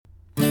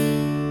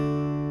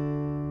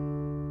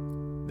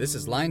This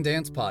is Line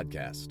Dance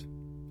Podcast.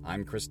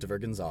 I'm Christopher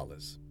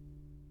Gonzalez.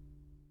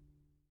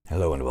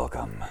 Hello and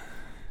welcome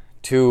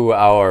to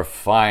our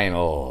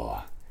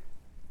final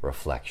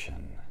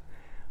reflection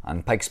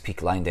on Pikes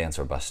Peak Line Dance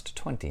or Bust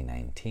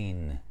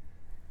 2019,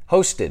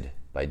 hosted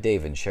by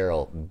Dave and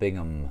Cheryl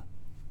Bingham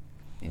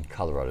in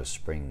Colorado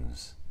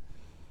Springs,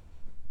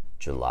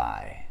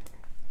 July,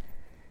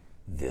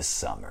 this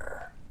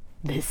summer.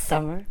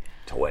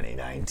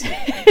 2019.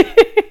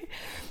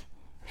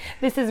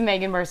 This is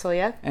Megan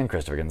Marcelia. And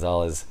Christopher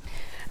Gonzalez.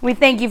 We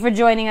thank you for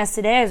joining us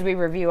today as we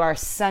review our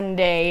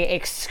Sunday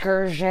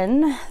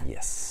excursion.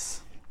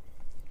 Yes.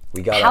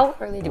 We got How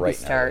up early did we bright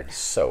and start? early.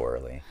 So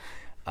early.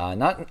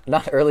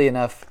 Not early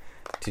enough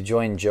to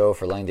join Joe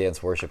for line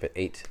dance worship at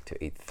 8 to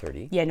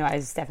 8:30. Yeah, no, I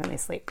was definitely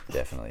asleep.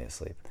 Definitely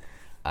asleep.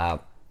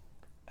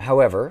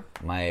 However,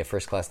 my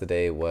first class of the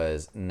day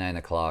was 9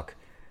 o'clock.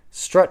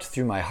 Strut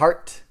Through My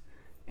Heart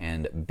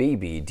and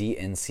Baby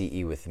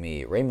DNCE with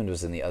me. Raymond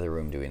was in the other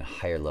room doing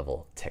higher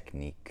level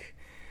technique.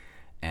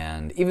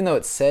 And even though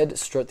it said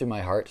Strut Through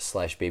My Heart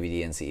 / Baby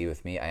DNCE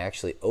with me, I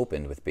actually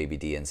opened with Baby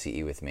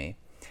DNCE with me.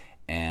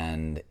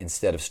 And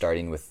instead of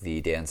starting with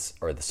the dance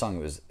or the song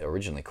it was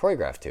originally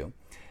choreographed to,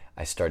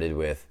 I started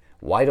with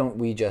Why Don't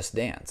We Just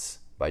Dance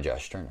by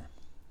Josh Turner,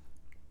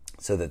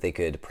 so that they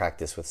could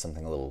practice with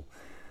something a little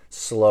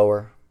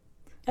slower,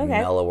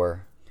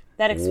 mellower.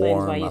 That explains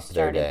warm why you up their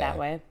started day. that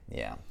way.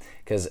 Yeah,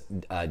 because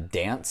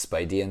Dance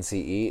by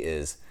DNCE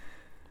is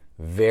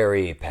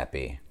very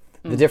peppy.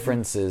 The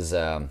difference is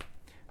do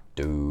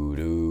do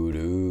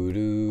do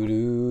do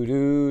do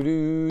do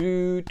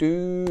do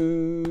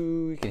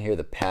do. You can hear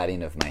the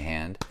patting of my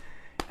hand,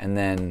 and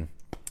then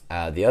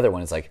the other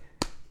one is like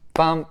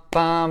bum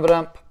bum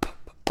ba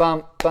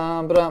bum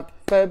bum ba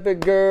baby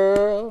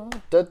girl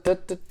da da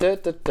da da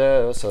da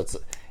da. So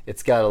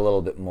it's got a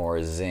little bit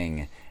more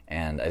zing.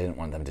 And I didn't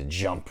want them to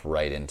jump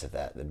right into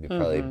that. That'd be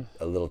probably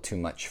a little too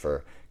much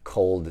for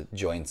cold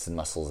joints and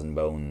muscles and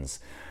bones.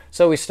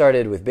 So we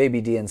started with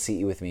Baby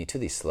DNCE with me to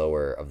the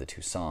slower of the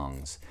two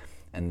songs.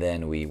 And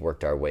then we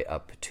worked our way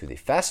up to the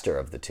faster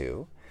of the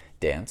two,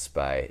 Dance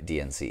by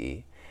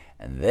DNCE.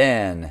 And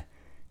then,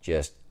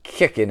 just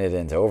kicking it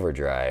into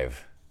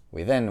overdrive,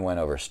 we then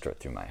went over Strut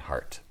Through My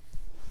Heart.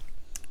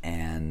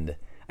 And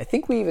I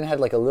think we even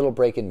had like a little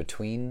break in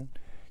between,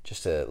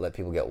 just to let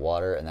people get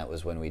water, and that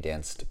was when we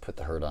danced Put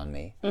the Hurt on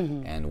Me.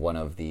 And one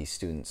of the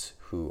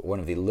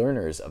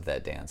learners of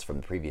that dance from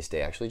the previous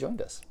day actually joined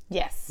us.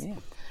 Yes. Yeah.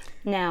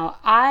 Now,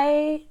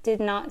 I did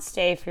not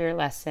stay for your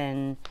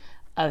lesson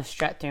of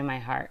Strut Through My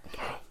Heart.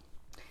 I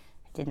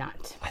did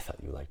not. I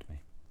thought you liked me.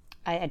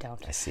 I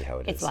don't. I see how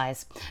it is. It's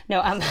lies. No,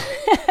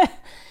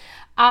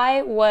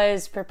 I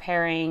was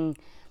preparing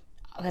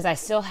because I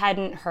still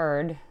hadn't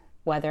heard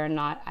whether or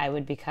not I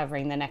would be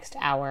covering the next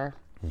hour.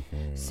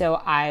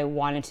 So I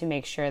wanted to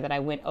make sure that I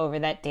went over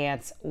that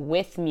dance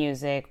with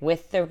music,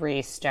 with the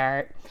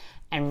restart,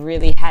 and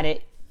really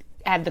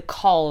had the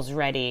calls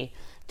ready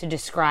to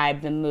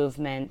describe the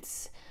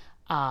movements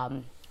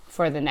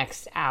for the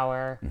next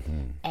hour.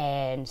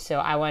 And so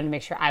I wanted to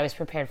make sure I was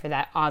prepared for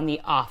that on the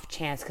off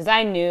chance, because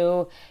I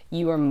knew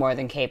you were more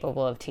than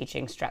capable of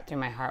teaching Strut Through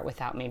My Heart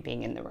without me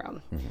being in the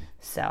room.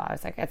 So I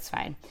was like, that's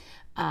fine.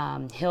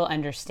 He'll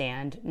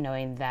understand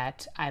knowing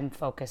that I'm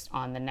focused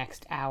on the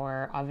next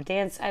hour of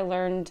dance I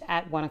learned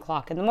at 1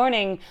 o'clock in the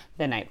morning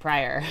the night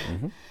prior.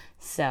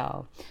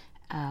 So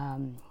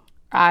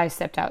I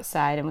stepped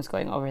outside and was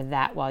going over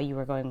that while you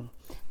were going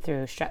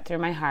through Strut Through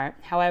My Heart.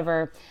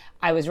 However,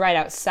 I was right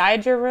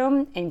outside your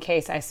room in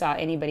case I saw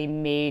anybody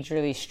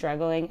majorly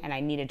struggling and I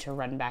needed to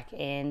run back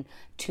in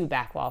to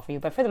back wall for you.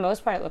 But for the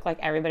most part, it looked like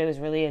everybody was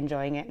really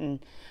enjoying it and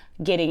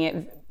getting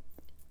it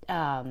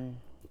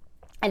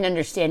and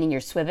understanding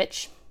your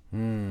swivich.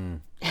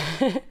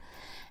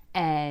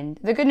 And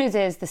the good news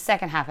is the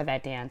second half of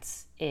that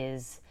dance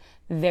is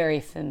very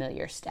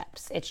familiar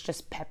steps. It's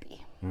just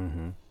peppy.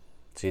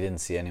 So you didn't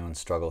see anyone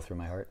struggle through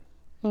my heart?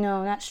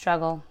 No, not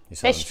struggle. You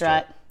saw They them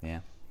strut. Yeah.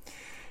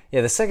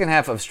 Yeah, the second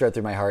half of Strut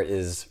Through My Heart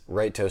is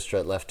right toe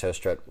strut, left toe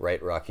strut,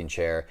 right rocking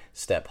chair,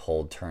 step,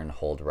 hold, turn,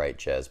 hold, right,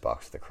 jazz,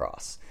 box the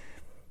cross.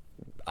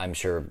 I'm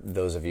sure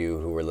those of you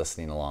who were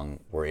listening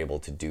along were able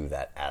to do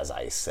that as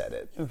I said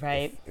it.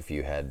 Right. If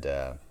you had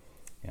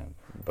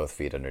both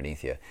feet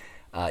underneath you.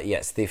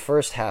 Yes, the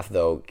first half,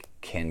 though,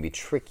 can be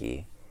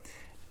tricky.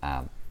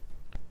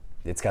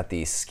 It's got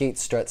the skate,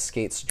 skate,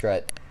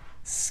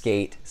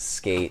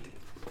 skate,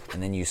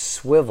 and then you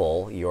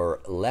swivel your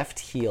left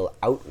heel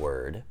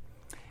outward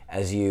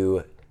as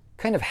you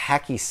kind of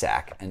hacky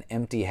sack, an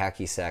empty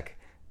hacky sack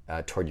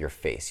toward your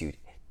face. You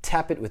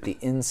tap it with the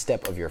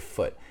instep of your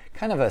foot,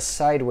 kind of a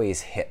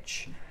sideways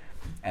hitch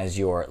as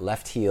your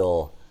left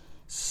heel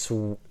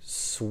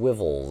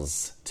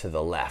swivels to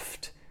the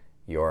left.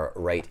 Your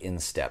right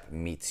instep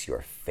meets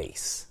your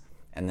face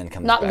and then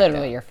comes Not back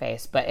literally down. your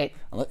face, but you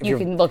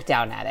you're- can look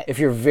down at it. If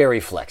you're very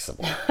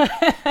flexible.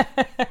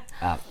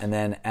 And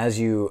then as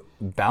you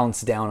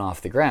bounce down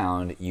off the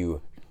ground,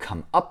 you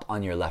come up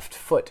on your left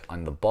foot,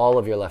 on the ball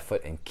of your left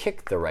foot, and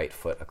kick the right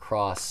foot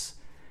across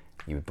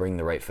You bring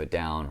the right foot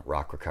down,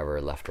 rock,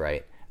 recover, left,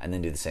 right, and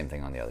then do the same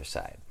thing on the other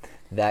side.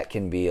 That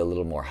can be a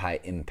little more high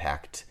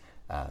impact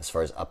as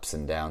far as ups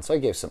and downs. So I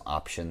gave some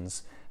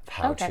options of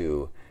how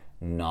to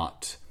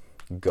not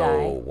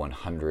go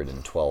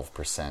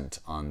 112%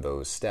 on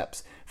those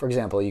steps. For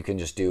example, you can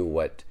just do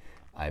what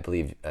I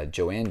believe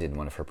Joanne did in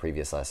one of her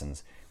previous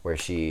lessons, where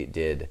she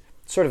did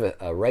sort of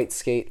a right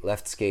skate,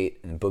 left skate,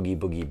 and boogie,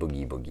 boogie,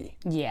 boogie, boogie.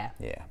 Yeah.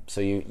 Yeah.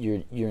 So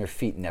your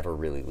feet never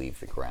really leave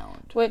the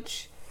ground.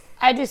 Which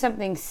I do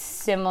something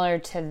similar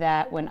to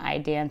that when I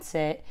dance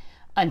it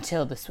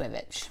until the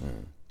swivich.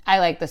 I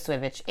like the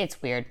swivich.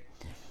 It's weird.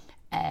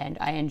 And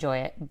I enjoy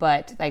it.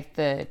 But like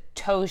the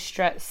toe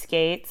strut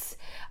skates,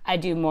 I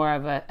do more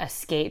of a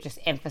skate, just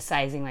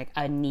emphasizing like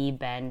a knee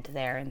bend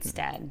there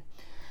instead.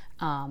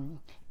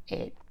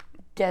 It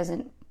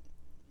doesn't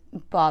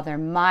bother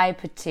my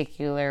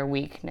particular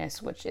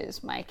weakness, which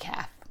is my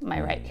calf,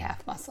 my right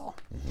calf muscle.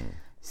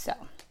 So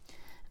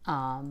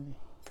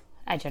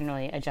I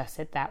generally adjust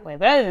it that way.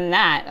 But other than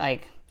that,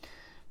 like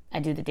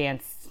I do the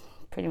dance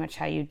pretty much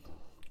how you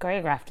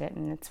choreographed it,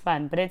 and it's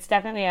fun. But it's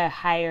definitely a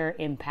higher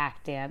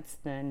impact dance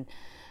than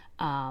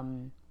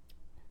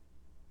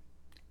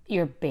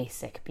your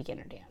basic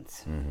beginner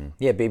dance.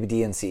 Yeah, Baby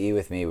DNCE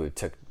with me, we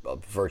took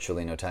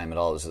virtually no time at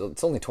all.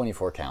 It's only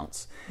 24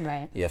 counts.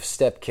 Right. You have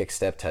step, kick,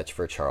 step, touch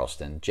for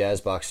Charleston.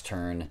 Jazz box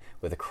turn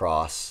with a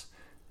cross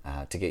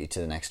to get you to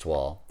the next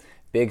wall.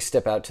 Big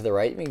step out to the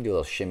right. You can do a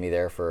little shimmy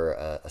there for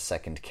a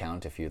second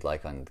count if you'd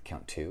like on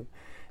count 2.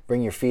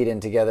 Bring your feet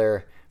in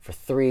together for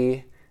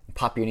 3.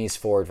 Pop your knees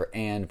forward for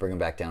and. Bring them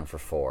back down for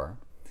 4.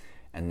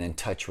 And then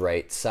touch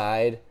right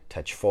side,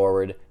 touch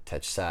forward,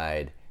 touch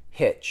side,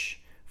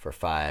 hitch for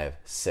 5,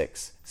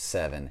 6,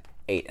 7,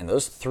 8. And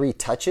those 3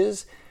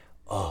 touches,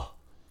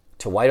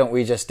 to Why Don't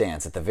We Just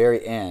Dance, at the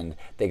very end,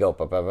 they go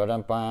ba ba ba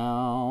dum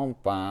bow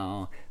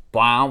bow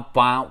bow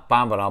bow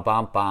bow bow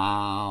bow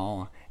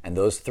bow. And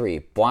those 3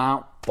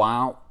 bow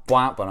bow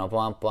bow bow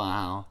bow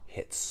bow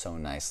hit so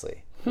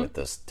nicely with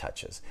those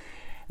touches.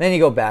 Then you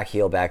go back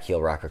heel,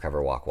 rock,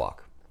 recover, walk,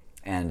 walk.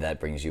 And that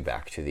brings you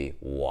back to the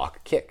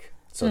walk kick.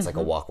 So it's like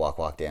a walk, walk,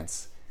 walk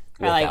dance.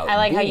 I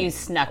like how you being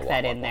snuck a walk,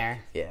 that walk, in walk. there.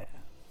 Yeah.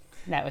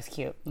 That was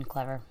cute and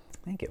clever.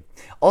 Thank you.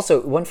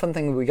 Also, one fun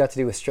thing we got to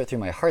do with Strut Through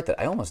My Heart that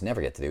I almost never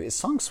get to do is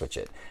song switch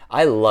it.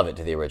 I love it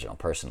to the original,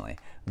 personally.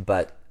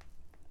 But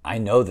I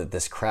know that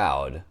this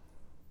crowd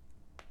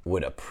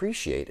would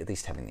appreciate at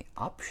least having the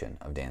option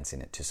of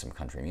dancing it to some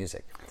country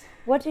music.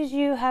 What did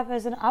you have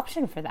as an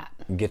option for that?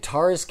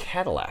 Guitars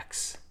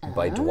Cadillacs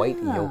by Dwight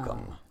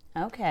Yoakam.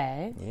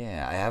 Okay.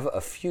 Yeah, I have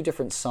a few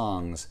different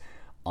songs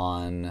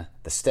on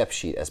the step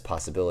sheet as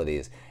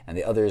possibilities, and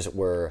the others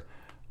were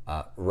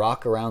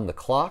Rock Around the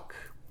Clock,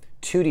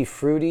 Tutti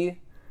Frutti,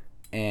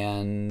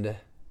 and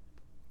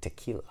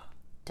Tequila.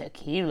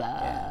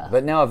 Tequila.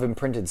 But now I've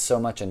imprinted so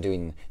much on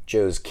doing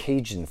Joe's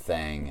Cajun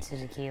thing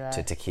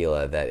To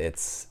tequila that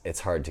it's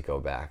hard to go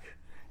back.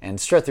 And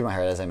Strut Through My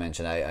Heart, as I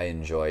mentioned, I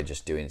enjoy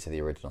just doing it to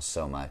the original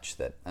so much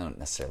that I don't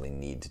necessarily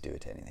need to do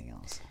it to anything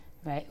else.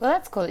 Right. Well,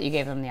 that's cool that you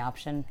gave them the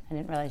option. I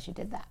didn't realize you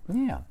did that.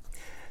 Yeah.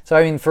 So,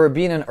 I mean, for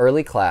being an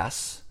early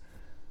class,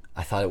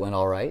 I thought it went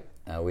all right.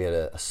 We had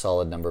a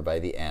solid number by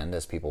the end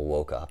as people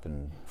woke up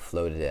and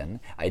floated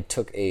in. I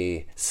took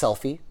a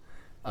selfie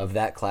of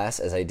that class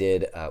as I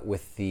did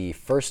with the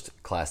first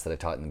class that I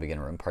taught in the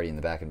beginner room, Party in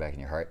the Back and Back in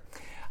Your Heart.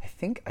 I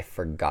think I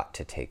forgot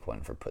to take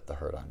one for Put the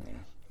Hurt on Me.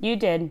 You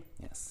did.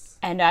 Yes.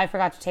 And I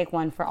forgot to take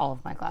one for all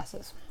of my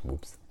classes.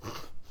 Whoops.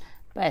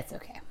 But it's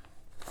okay.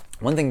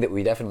 One thing that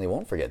we definitely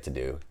won't forget to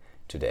do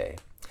today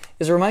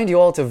is remind you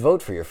all to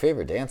vote for your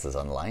favorite dances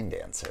on Line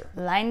Dancer.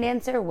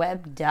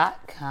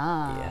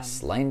 LineDancerWeb.com.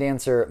 Yes, Line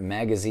Dancer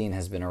magazine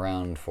has been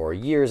around for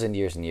years and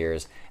years and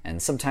years,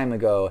 and some time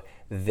ago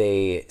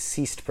they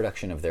ceased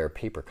production of their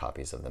paper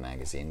copies of the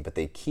magazine, but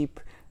they keep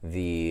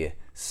the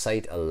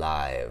site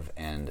alive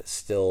and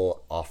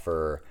still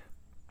offer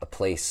a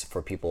place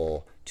for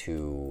people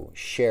to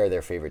share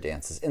their favorite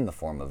dances in the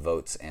form of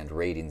votes and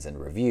ratings and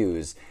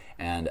reviews.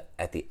 And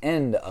at the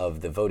end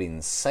of the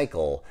voting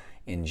cycle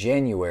in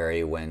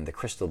January, when the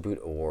Crystal Boot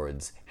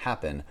Awards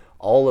happen,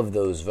 all of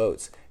those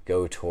votes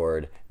go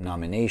toward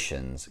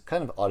nominations,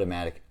 kind of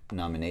automatic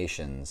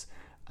nominations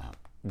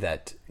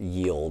that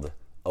yield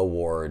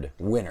award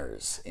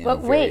winners in But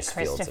wait, various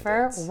fields of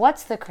Christopher, dance.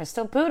 what's the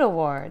Crystal Boot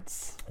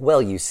Awards?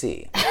 Well, you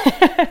see,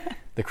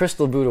 the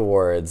Crystal Boot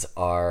Awards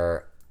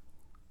are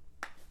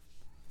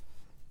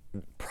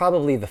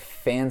probably the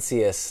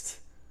fanciest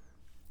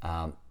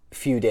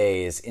few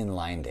days in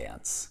line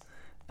dance,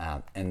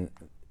 and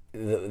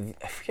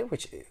I forget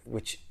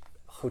which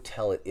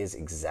hotel it is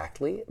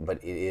exactly,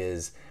 but it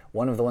is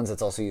one of the ones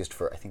that's also used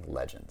for, I think,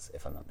 Legends,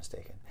 if I'm not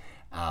mistaken.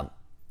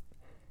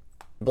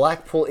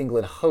 Blackpool,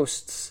 England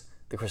hosts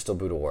the Crystal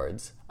Boot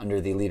Awards under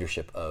the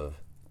leadership of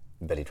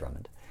Betty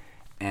Drummond,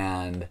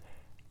 and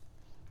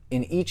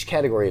in each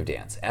category of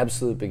dance,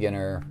 absolute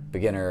beginner,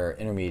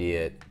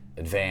 intermediate,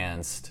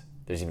 advanced,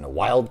 there's even a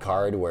wild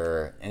card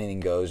where anything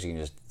goes. You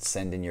can just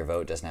send in your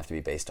vote. It doesn't have to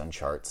be based on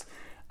charts.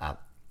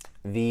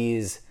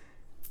 These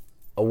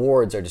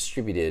awards are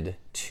distributed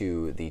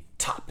to the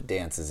top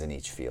dances in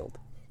each field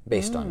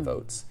based on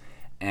votes.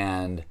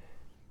 And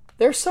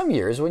there are some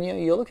years when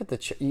you look at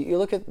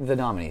the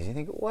nominees, you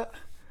think,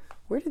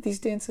 where did these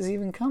dances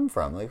even come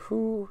from? Like,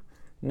 who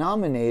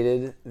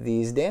nominated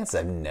these dances?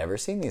 I've never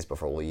seen these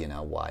before. Well, you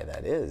know why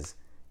that is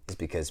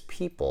because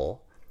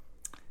people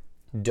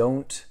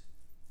don't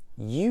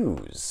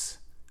use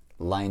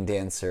Line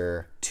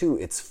Dancer to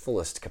its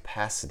fullest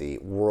capacity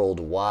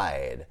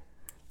worldwide.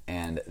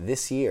 And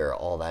this year,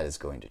 all that is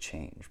going to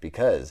change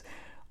because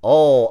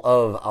all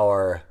of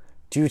our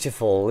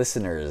dutiful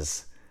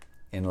listeners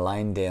in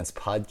Line Dance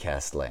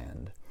podcast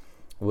land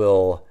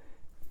will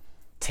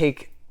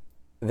take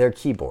their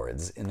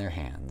keyboards in their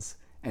hands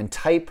and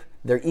type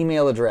their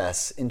email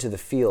address into the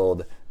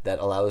field that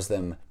allows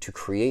them to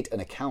create an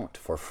account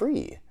for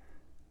free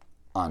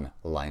on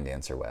Line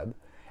Dancer Web,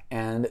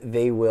 and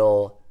they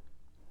will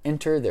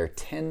enter their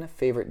 10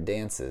 favorite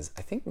dances.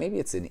 I think maybe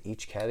it's in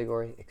each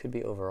category. It could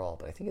be overall,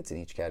 but I think it's in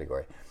each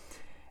category.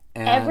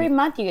 And every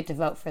month you get to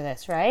vote for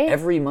this, right?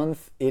 every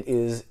month it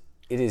is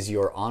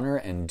your honor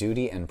and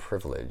duty and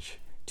privilege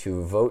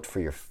to vote for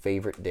your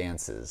favorite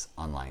dances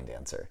on Line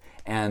Dancer.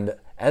 And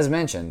as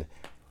mentioned,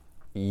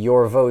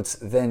 your votes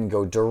then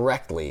go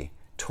directly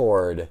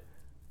toward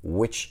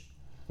which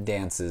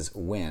dances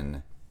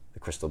win the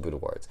Crystal Boot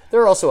Awards.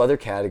 There are also other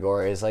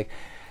categories like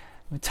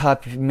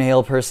top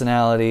male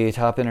personality,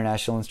 top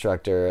international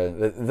instructor.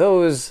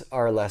 Those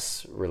are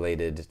less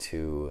related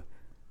to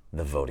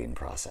the voting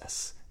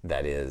process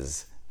that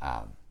is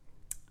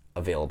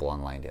available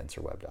on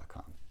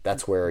linedancerweb.com.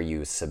 That's where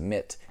you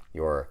submit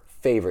your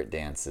favorite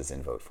dances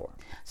in vote form.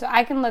 So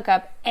I can look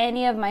up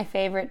any of my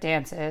favorite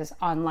dances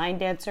on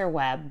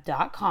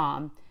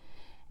linedancerweb.com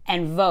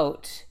and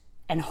vote,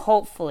 and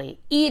hopefully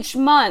each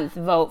month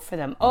vote for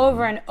them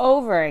over and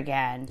over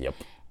again. Yep.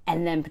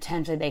 And then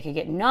potentially they could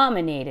get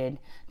nominated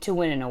to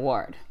win an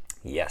award.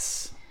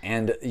 Yes.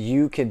 And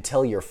you could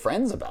tell your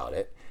friends about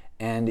it,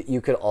 and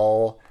you could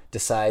all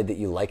decide that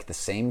you like the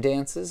same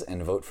dances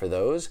and vote for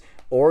those,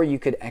 or you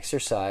could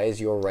exercise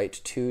your right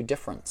to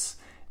difference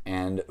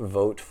and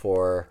vote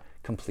for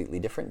completely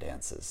different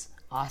dances.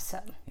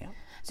 Awesome. Yeah.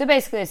 So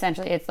basically,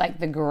 essentially, it's like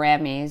the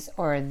Grammys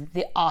or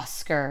the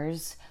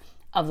Oscars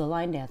of the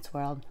line dance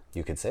world.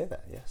 You could say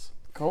that, yes.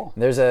 Cool.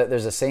 There's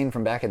a saying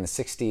from back in the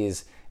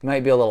 60s. It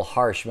might be a little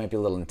harsh, it might be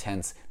a little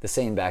intense. The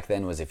saying back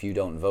then was, if you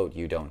don't vote,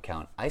 you don't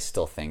count. I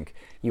still think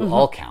you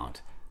all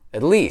count,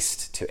 at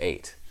least to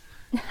 8.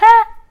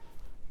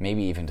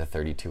 Maybe even to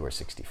 32 or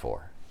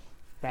 64.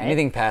 Right?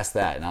 Anything past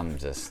that, and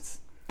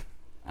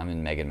I'm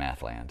in Megan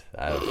Math land.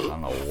 I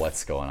don't know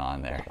what's going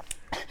on there.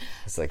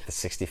 It's like the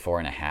 64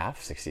 and a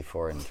half,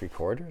 64 and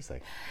 3/4.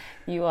 Like,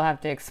 You will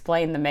have to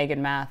explain the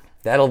Megan math.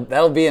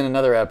 that'll be in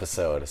another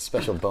episode, a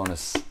special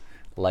bonus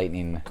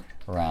lightning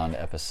round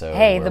episode.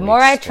 Hey, where the we more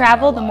I explain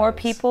travel, our the more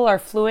lives. people are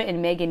fluent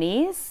in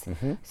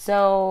Meganese.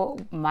 So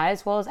might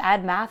as well as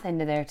add math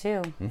into there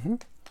too.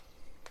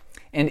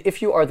 And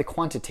if you are the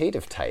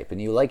quantitative type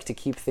and you like to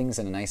keep things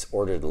in a nice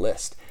ordered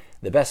list,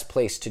 the best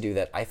place to do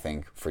that, I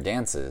think, for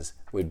dances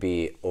would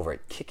be over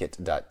at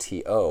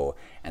kickit.to,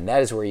 and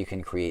that is where you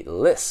can create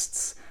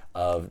lists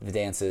of the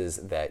dances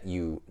that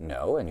you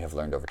know and you have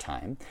learned over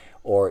time,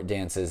 or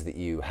dances that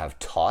you have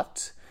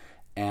taught.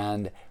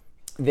 And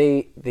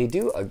they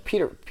do,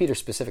 Peter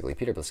specifically,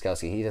 Peter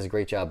Blaskowski, he does a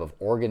great job of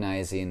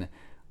organizing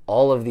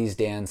all of these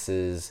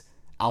dances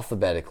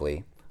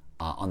alphabetically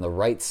on the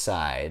right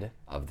side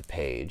of the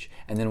page.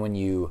 And then when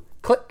you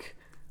click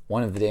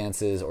one of the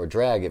dances, or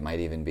drag, it might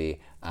even be,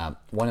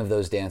 one of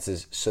those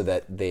dances so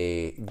that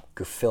they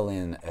fill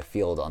in a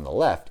field on the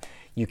left,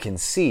 you can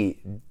see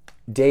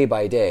day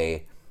by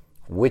day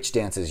which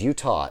dances you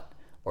taught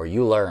or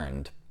you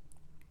learned.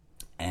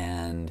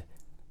 And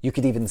you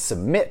could even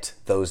submit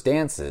those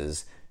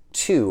dances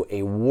to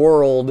a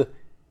world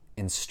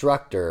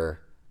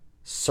instructor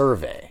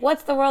survey.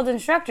 What's the World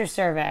Instructor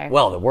Survey?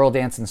 Well, the World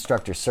Dance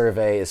Instructor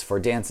Survey is for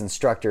dance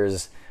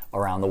instructors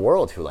around the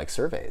world who like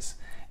surveys.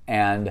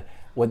 And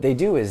what they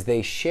do is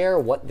they share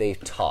what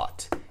they've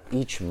taught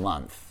each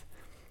month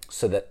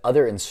so that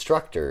other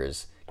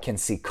instructors can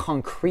see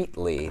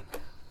concretely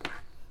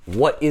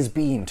what is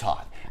being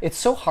taught. It's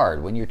so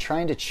hard when you're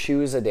trying to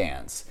choose a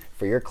dance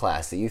for your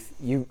class that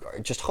you are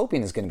just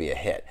hoping is going to be a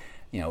hit.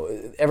 You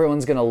know,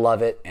 everyone's going to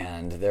love it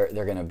and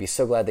they're going to be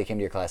so glad they came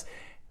to your class.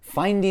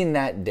 Finding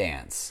that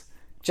dance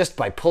just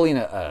by pulling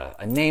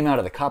a name out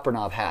of the copper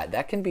knob hat,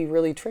 that can be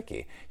really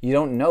tricky. You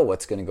don't know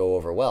what's going to go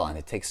over well, and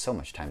it takes so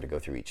much time to go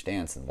through each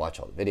dance and watch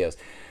all the videos.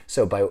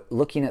 So by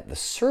looking at the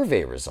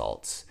survey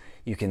results,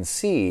 you can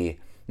see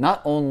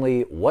not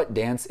only what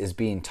dance is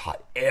being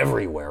taught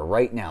everywhere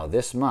right now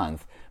this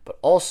month, but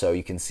also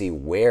you can see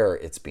where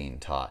it's being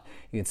taught.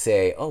 You can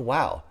say, oh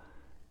wow,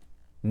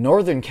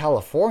 Northern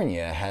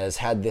California has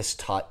had this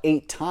taught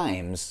 8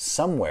 times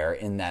somewhere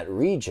in that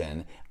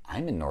region.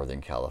 I'm in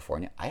Northern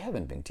California. I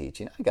haven't been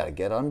teaching. I got to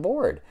get on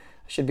board.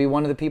 I should be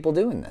one of the people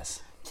doing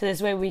this. So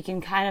this way we can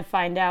kind of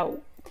find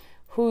out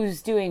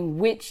who's doing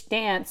which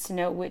dance to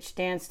know which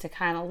dance to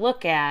kind of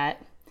look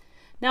at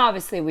Now,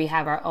 obviously, we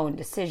have our own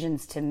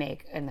decisions to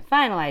make in the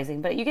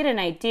finalizing, but you get an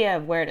idea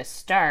of where to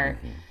start,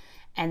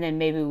 and then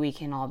maybe we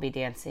can all be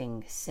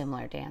dancing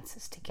similar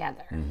dances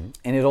together.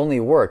 And it only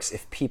works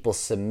if people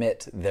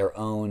submit their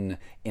own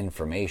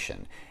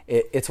information.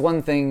 It's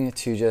one thing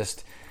to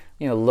just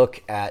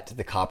look at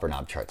the Copper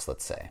Knob charts,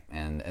 let's say,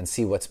 and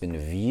see what's been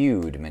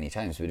viewed many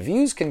times. But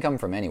views can come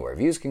from anywhere.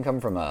 Views can come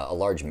from a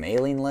large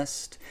mailing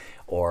list,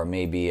 or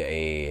maybe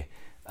a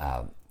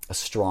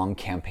strong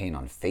campaign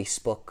on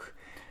Facebook.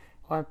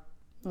 Or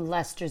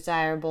less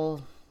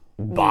desirable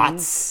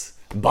Bots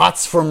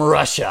from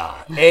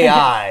Russia,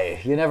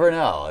 AI. You never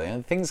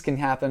know. Things can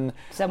happen.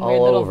 Some all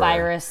weird little over.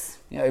 virus.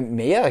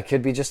 Yeah, it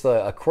could be just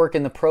a quirk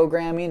in the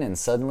programming, and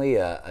suddenly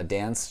a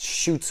dance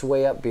shoots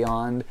way up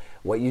beyond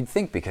what you'd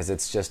think, because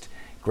it's just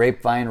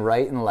grapevine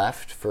right and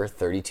left for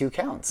 32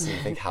 counts. And you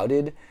think, how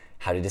did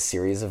a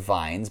series of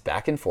vines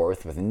back and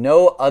forth with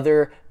no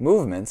other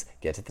movements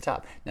get to the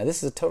top? Now,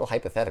 this is a total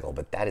hypothetical,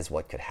 but that is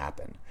what could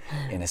happen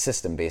in a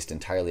system based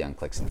entirely on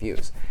clicks and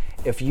views.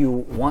 If you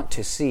want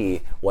to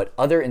see what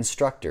other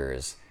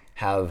instructors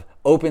have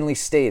openly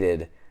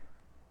stated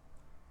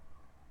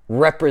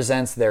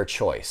represents their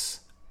choice,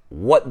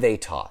 what they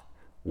taught,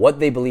 what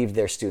they believed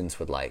their students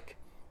would like,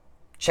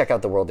 check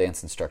out the World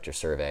Dance Instructor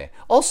Survey.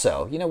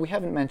 Also, we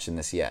haven't mentioned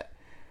this yet.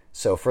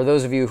 So for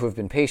those of you who have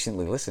been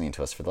patiently listening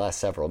to us for the last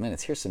several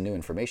minutes, here's some new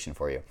information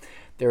for you.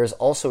 There is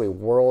also a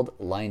World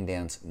Line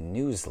Dance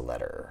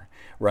newsletter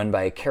run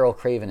by Carol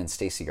Craven and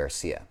Stacy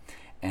Garcia.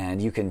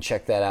 And you can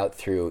check that out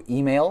through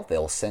email.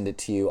 They'll send it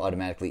to you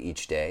automatically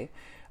each day.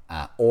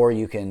 Or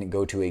you can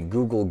go to a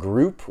Google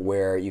group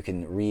where you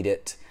can read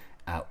it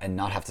and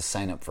not have to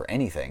sign up for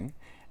anything.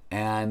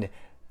 And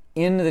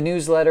in the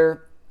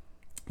newsletter,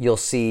 you'll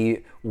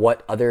see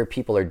what other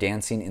people are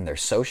dancing in their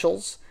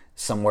socials,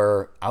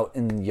 somewhere out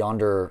in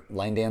yonder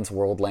line dance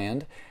world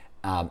land.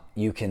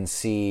 You can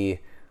see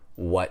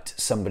what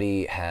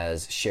somebody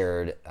has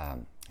shared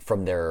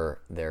from their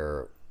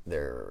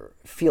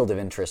field of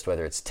interest,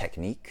 whether it's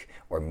technique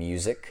or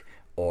music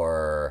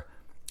or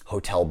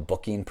hotel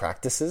booking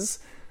practices,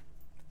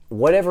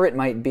 whatever it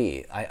might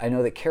be. I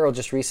know that Carol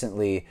just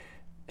recently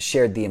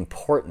shared the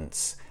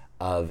importance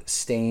of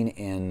staying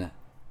in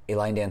a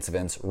line dance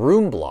event's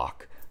room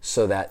block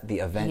so that the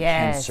event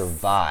can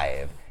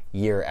survive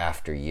year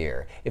after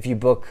year. If you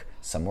book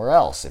somewhere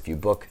else, if you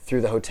book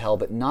through the hotel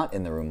but not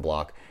in the room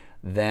block,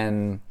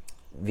 then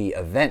the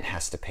event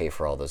has to pay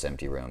for all those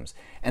empty rooms.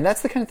 And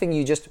that's the kind of thing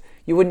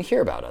you wouldn't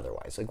hear about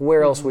otherwise. Like,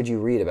 where else would you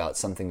read about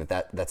something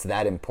that's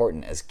that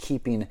important as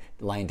keeping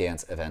line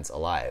dance events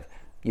alive?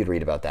 You'd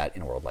read about that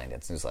in a World Line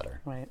Dance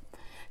newsletter. Right.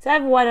 So I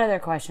have one other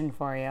question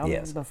for you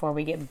Yes. before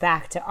we get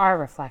back to our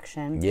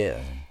reflection. Yeah.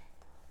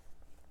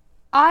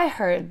 I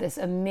heard this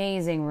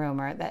amazing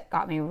rumor that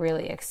got me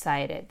really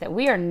excited, that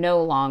we are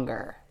no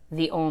longer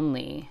the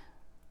only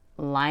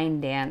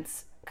line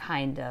dance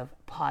kind of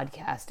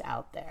podcast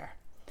out there.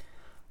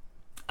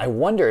 I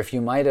wonder if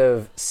you might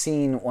have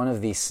seen one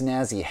of the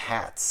snazzy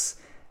hats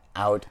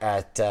out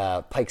at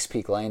Pikes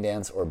Peak Line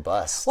Dance or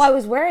Bust. Well, I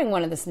was wearing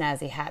one of the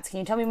snazzy hats. Can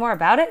you tell me more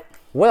about it?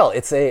 Well,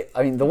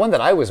 the one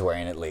that I was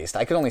wearing, at least,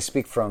 I could only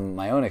speak from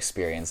my own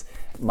experience.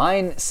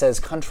 Mine says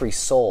Country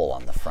Soul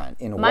on the front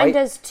in Mine white.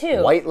 does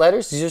too. White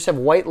letters? Did you just have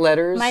white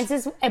letters? Mine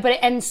says,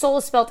 and soul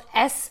is spelled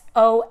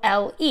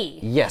S-O-L-E.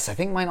 Yes, I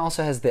think mine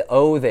also has the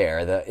O there.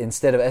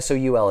 Instead of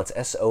S-O-U-L, it's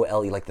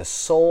S-O-L-E, like the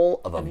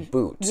sole of a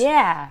boot.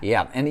 Yeah.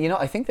 Yeah, and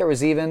I think there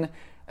was even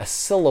a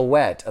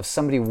silhouette of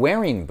somebody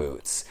wearing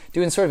boots,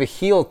 doing sort of a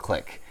heel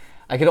click.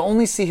 I could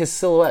only see his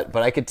silhouette,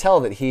 but I could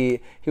tell that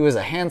he was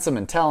a handsome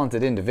and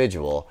talented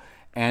individual.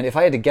 And if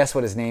I had to guess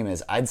what his name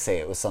is, I'd say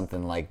it was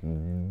something like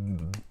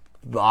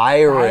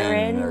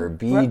Byron or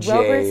BJ.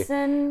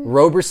 Roberson?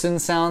 Roberson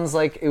sounds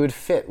like it would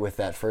fit with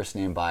that first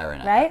name,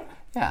 Byron. Right?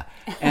 Yeah.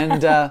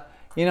 And,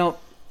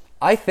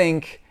 I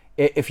think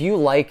if you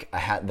like a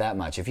hat that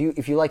much, if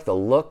you like the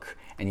look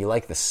and you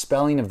like the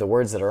spelling of the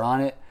words that are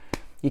on it,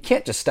 you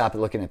can't just stop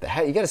at looking at the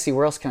hat. You got to see,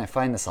 where else can I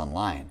find this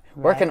online?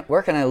 Right.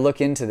 Where can I look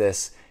into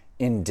this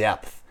in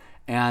depth?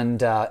 And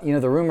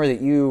the rumor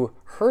that you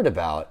heard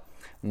about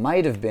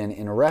might have been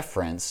in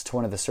reference to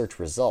one of the search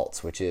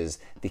results, which is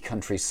the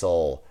Country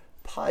Soul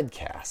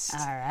podcast.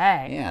 All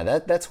right. Yeah,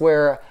 that's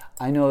where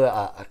I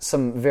know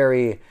some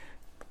very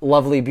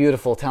lovely,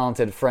 beautiful,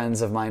 talented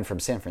friends of mine from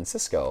San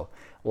Francisco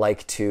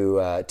like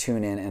to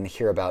tune in and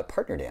hear about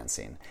partner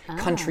dancing.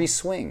 Country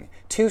swing,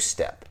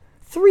 2-step,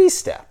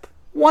 3-step,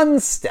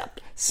 1-step,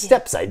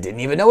 steps I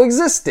didn't even know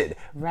existed.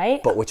 Right.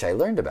 But which I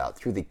learned about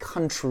through the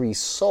Country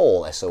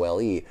Soul,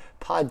 S-O-L-E,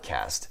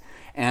 podcast.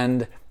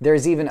 And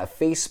there's even a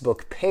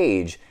Facebook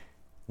page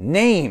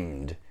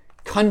named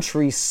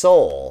Country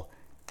Soul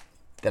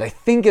that I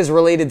think is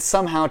related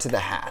somehow to the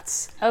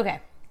hats. Okay.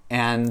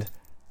 And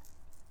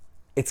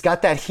it's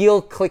got that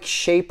heel click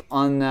shape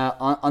on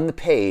the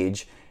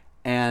page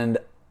and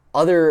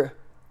other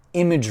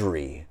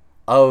imagery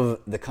of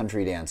the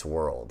country dance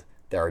world.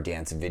 There are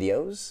dance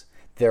videos.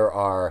 There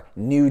are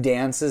new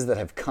dances that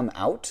have come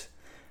out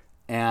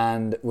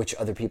and which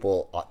other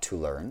people ought to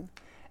learn.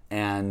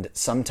 And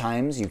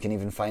sometimes you can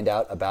even find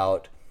out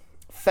about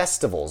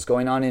festivals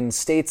going on in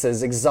states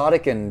as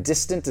exotic and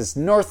distant as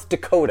North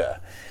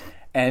Dakota.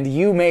 And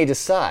you may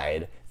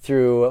decide,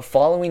 through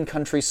following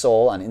Country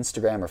Soul on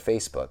Instagram or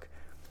Facebook,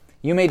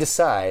 you may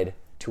decide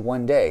to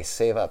one day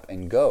save up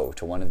and go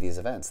to one of these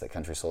events that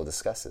Country Soul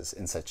discusses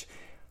in such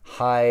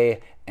high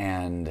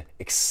and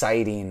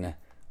exciting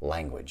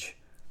language.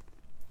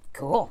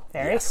 Cool.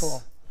 Very Yes.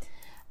 cool.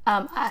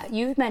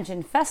 You've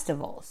mentioned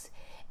festivals.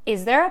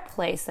 Is there a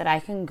place that I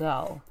can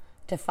go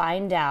to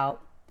find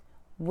out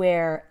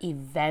where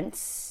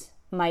events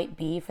might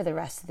be for the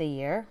rest of the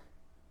year?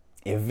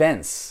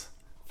 Events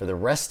for the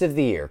rest of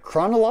the year,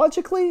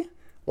 chronologically?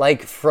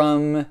 Like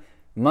from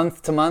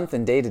month to month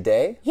and day to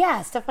day?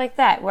 Yeah, stuff like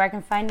that, where I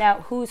can find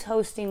out who's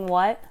hosting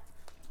what.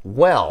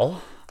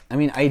 Well, I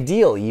mean,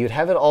 ideally, you'd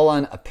have it all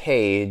on a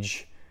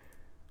page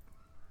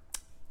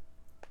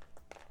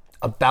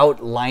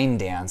about line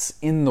dance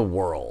in the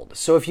world.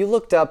 So if you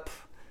looked up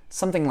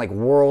something like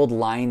World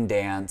Line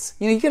Dance,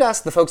 you could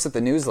ask the folks at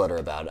the newsletter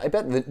about it. I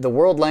bet the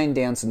World Line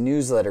Dance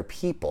newsletter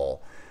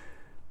people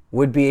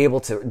would be able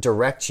to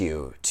direct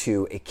you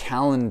to a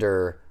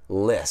calendar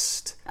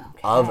list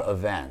of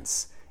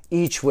events,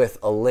 each with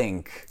a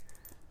link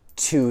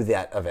to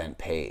that event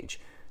page.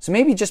 So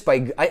maybe just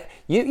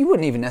you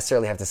wouldn't even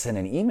necessarily have to send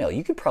an email.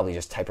 You could probably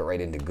just type it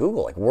right into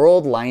Google, like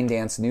World Line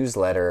Dance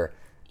Newsletter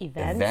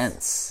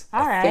events.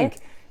 All right. I think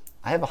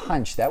I have a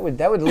hunch that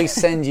would at least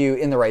send you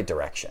in the right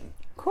direction.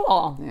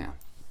 Cool. Yeah.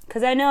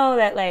 Because I know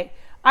that,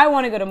 I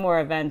want to go to more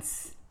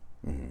events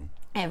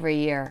every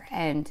year,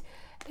 and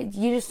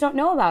you just don't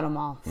know about them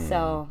all.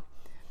 So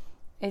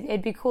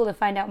it'd be cool to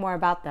find out more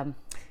about them.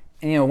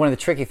 And, one of the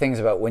tricky things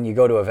about when you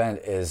go to an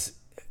event is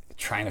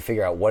trying to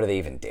figure out what do they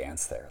even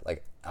dance there.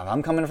 Like, if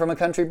I'm coming from a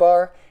country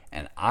bar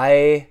and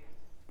I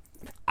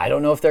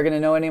don't know if they're going to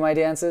know any of my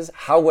dances,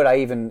 how would I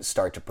even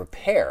start to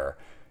prepare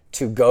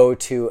to go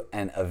to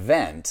an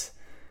event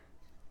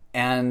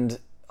and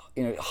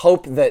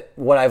hope that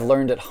what I've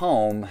learned at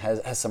home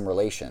has some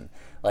relation?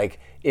 Like,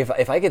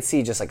 if I could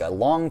see just like a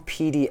long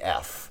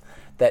PDF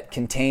that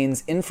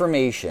contains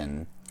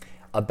information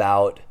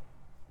about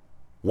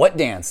what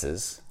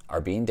dances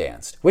are being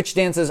danced, which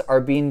dances are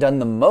being done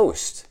the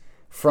most,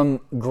 from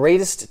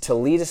greatest to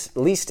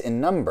least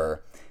in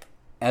number,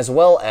 as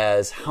well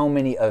as how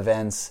many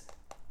events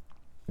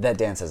that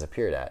dance has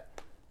appeared at.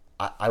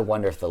 I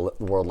wonder if the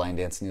World Line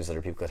Dance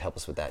newsletter people could help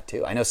us with that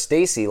too. I know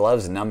Stacy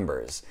loves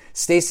numbers.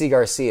 Stacy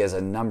Garcia is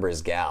a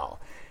numbers gal.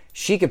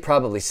 She could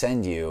probably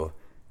send you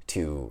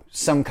to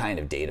some kind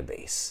of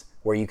database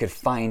where you could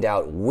find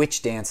out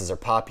which dances are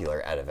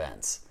popular at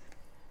events.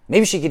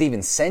 Maybe she could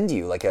even send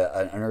you like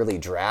an early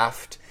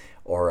draft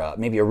or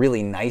maybe a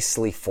really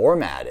nicely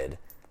formatted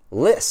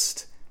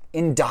list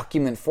in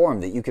document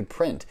form that you could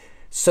print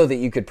so that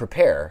you could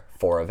prepare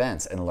for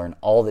events and learn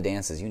all the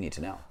dances you need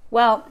to know.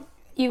 Well,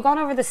 you've gone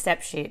over the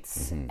step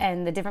sheets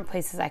and the different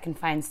places I can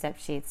find step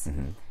sheets.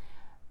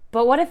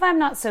 But what if I'm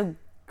not so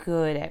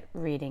good at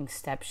reading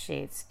step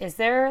sheets? Is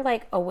there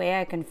a way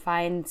I can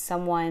find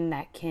someone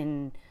that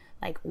can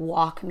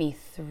walk me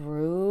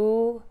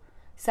through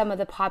some of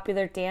the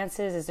popular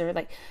dances? Is there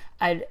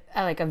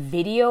a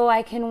video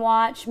I can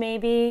watch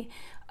maybe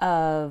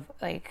of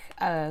a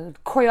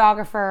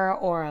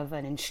choreographer or of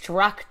an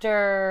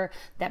instructor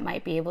that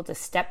might be able to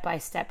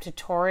step-by-step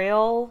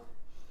tutorial?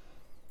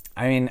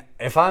 I mean,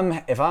 if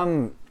I'm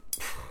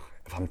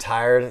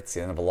tired, it's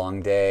the end of a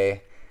long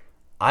day,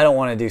 I don't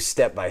want to do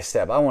step by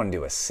step. I want to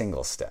do a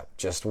single step,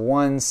 just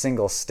one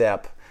single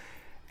step,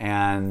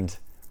 and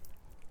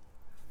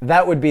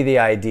that would be the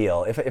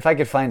ideal. If I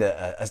could find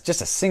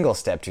just a single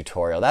step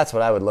tutorial, that's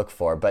what I would look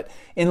for. But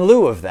in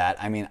lieu of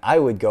that, I mean, I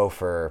would go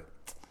for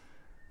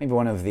maybe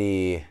one of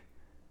the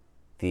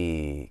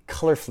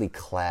colorfully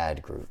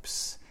clad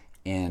groups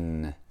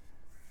in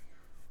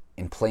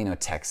Plano,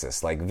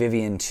 Texas, like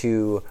Vivian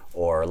 2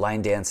 or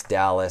Line Dance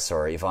Dallas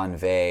or Yvonne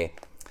Vey.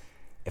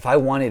 If I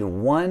wanted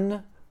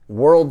one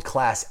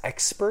world-class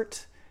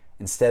expert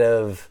instead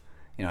of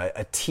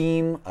a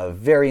team of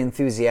very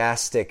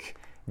enthusiastic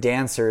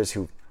dancers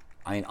who,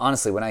 I mean,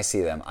 honestly, when I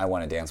see them, I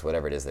want to dance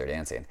whatever it is they're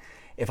dancing.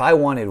 If I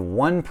wanted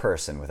one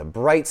person with a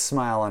bright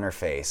smile on her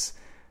face,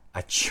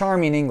 a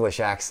charming English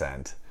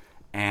accent,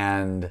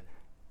 and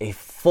a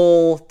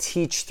full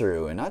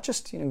teach-through, and not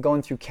just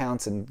going through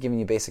counts and giving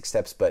you basic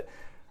steps, but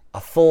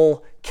a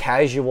full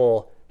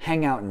casual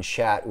hangout and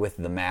chat with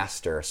the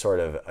master, sort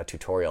of a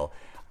tutorial,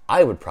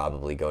 I would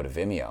probably go to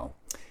Vimeo,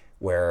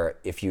 where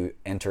if you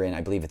enter in,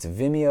 I believe it's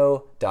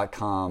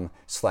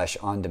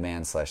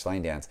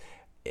vimeo.com/on-demand/line dance.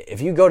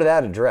 If you go to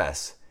that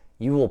address,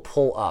 you will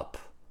pull up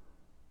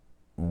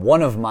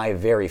one of my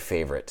very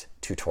favorite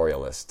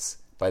tutorialists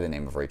by the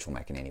name of Rachel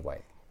McEnany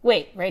White.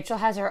 Wait, Rachel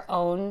has her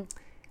own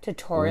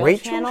tutorial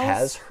channels? Rachel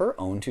has her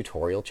own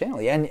tutorial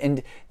channel. Yeah,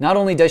 and not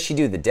only does she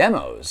do the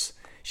demos,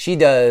 she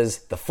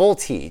does the full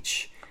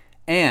teach,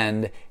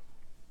 and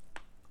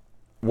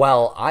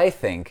while I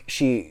think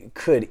she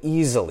could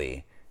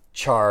easily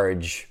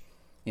charge,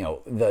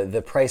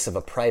 the price of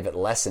a private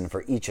lesson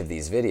for each of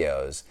these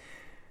videos,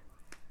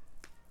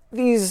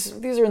 these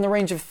are in the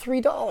range of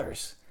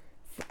 $3,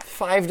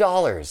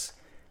 $5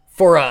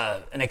 for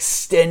an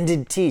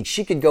extended teach.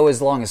 She could go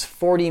as long as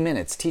 40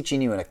 minutes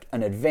teaching you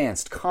an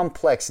advanced,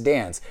 complex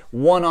dance,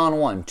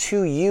 one-on-one,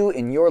 to you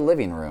in your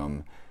living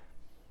room.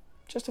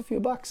 Just a few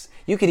bucks.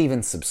 You could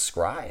even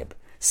subscribe,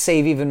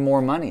 save even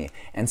more money,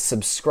 and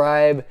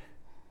subscribe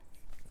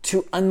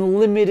to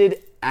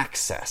unlimited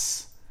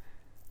access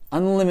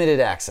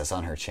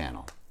on her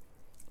channel.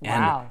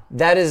 Wow. And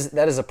that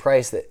is a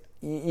price that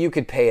you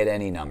could pay at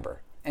any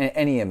number,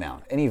 any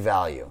amount, any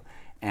value,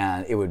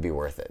 and it would be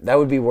worth it. That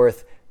would be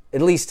worth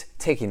at least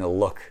taking a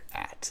look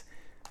at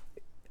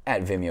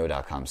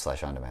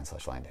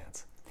vimeo.com/ondemand/line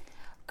dance.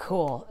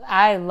 Cool.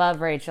 I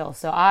love Rachel,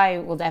 so I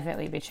will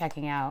definitely be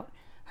checking out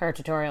her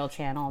tutorial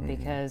channel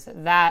because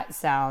that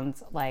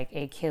sounds like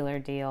a killer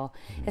deal,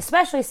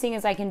 especially seeing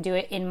as I can do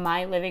it in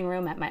my living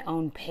room at my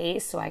own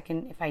pace, so I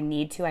can, if I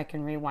need to, I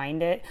can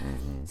rewind it,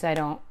 so I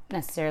don't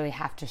necessarily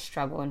have to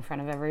struggle in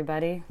front of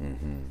everybody.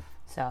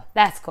 So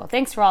that's cool.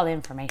 Thanks for all the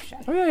information.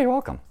 Oh yeah, you're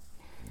welcome.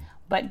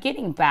 But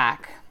getting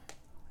back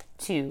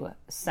to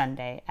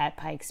Sunday at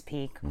Pikes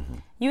Peak,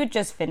 you had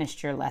just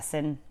finished your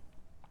lesson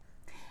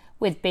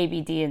with Baby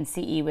D and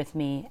CE with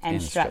me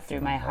and Strut Through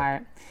My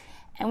Heart.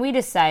 And we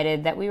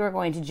decided that we were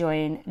going to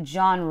join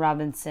John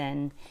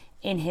Robinson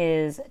in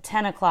his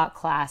 10 o'clock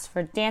class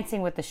for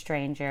Dancing with a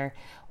Stranger,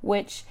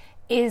 which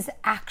is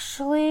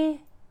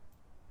actually,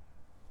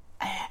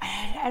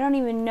 I don't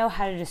even know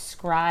how to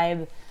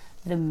describe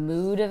the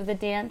mood of the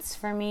dance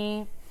for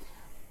me,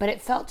 but it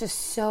felt just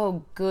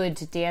so good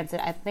to dance it.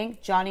 I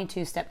think Johnny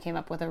Two Step came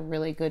up with a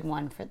really good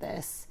one for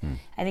this.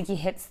 I think he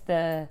hits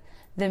the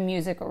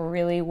music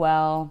really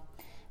well,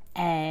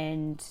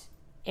 and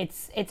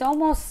it's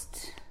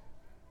almost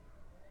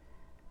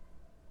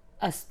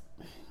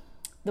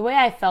the way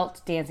I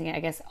felt dancing it, I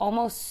guess,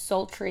 almost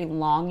sultry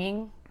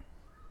longing,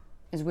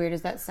 as weird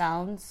as that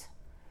sounds.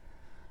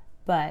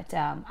 But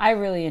I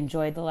really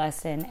enjoyed the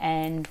lesson,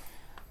 and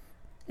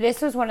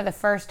this was one of the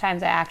first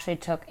times I actually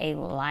took a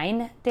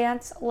line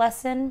dance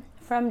lesson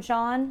from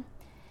John,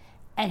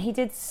 and he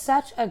did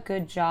such a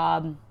good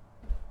job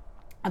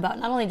about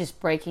not only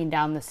just breaking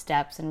down the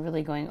steps and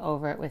really going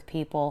over it with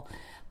people,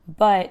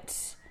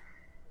 but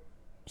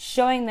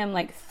showing them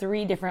like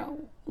 3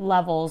 different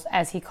levels,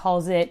 as he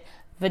calls it,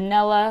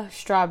 vanilla,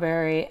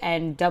 strawberry,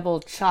 and double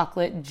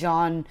chocolate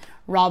John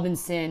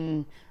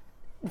Robinson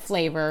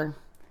flavor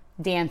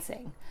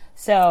dancing.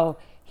 So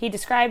he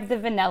described the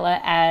vanilla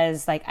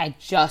as like, I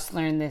just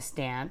learned this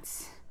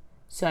dance,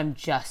 so I'm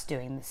just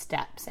doing the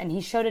steps. And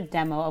he showed a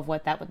demo of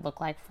what that would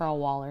look like for a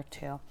wall or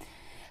two.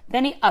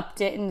 Then he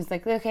upped it and was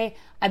like, okay,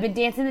 I've been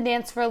dancing the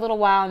dance for a little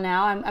while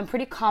now. I'm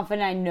pretty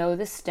confident I know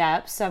the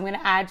steps, so I'm going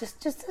to add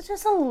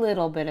just a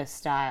little bit of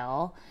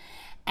style.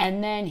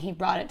 And then he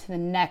brought it to the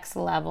next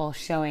level,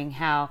 showing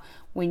how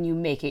when you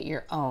make it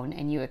your own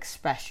and you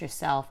express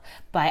yourself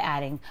by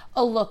adding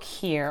a look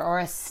here or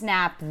a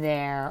snap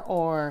there,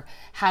 or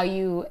how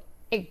you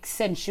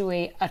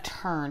accentuate a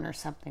turn or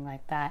something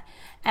like that.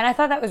 And I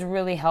thought that was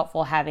really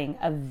helpful, having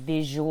a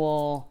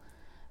visual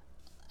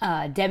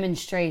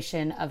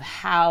demonstration of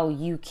how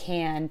you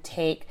can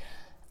take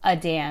a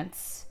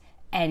dance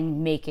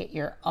and make it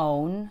your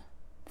own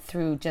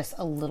through just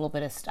a little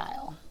bit of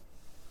style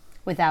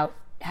without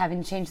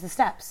having to change the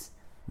steps.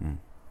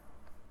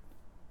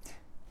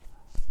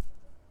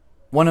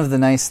 One of the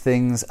nice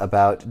things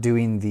about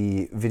doing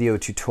the video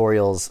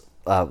tutorials,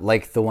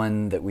 like the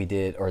one that we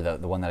did, or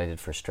the one that I did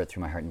for Strut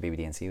Through My Heart and Baby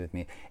DNC with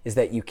me, is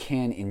that you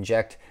can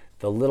inject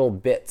the little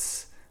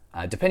bits,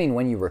 depending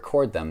when you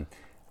record them,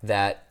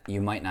 that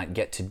you might not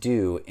get to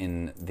do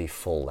in the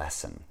full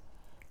lesson.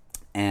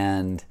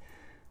 And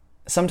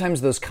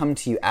sometimes those come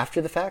to you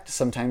after the fact,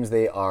 sometimes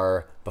they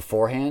are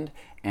beforehand,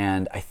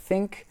 and I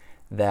think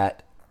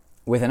that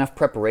with enough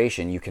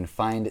preparation, you can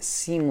find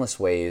seamless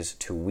ways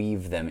to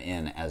weave them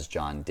in, as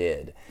John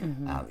did.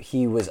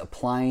 He was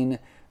applying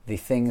the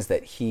things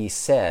that he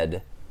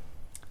said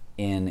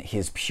in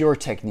his pure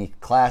technique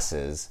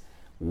classes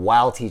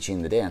while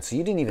teaching the dance. So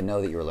you didn't even know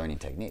that you were learning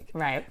technique.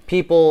 Right.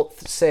 People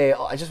say,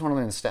 oh, I just want to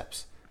learn the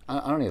steps. I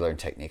don't need to learn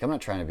technique. I'm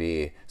not trying to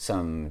be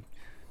some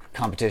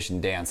competition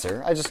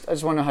dancer. I just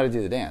want to know how to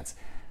do the dance.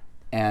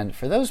 And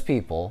for those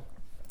people,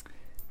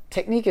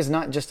 technique is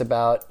not just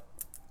about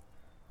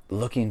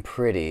looking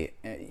pretty.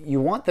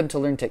 You want them to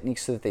learn technique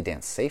so that they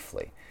dance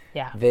safely.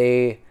 Yeah.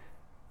 They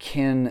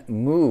can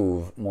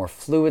move more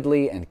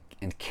fluidly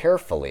and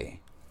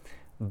carefully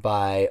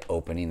by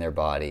opening their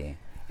body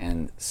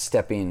and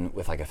stepping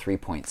with like a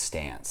 3-point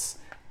stance.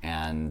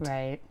 And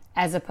right.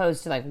 As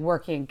opposed to like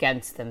working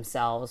against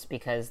themselves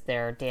because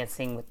they're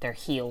dancing with their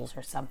heels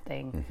or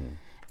something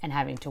and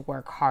having to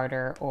work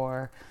harder,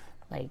 or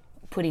like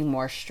putting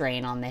more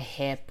strain on the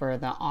hip or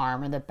the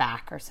arm or the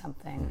back or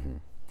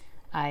something.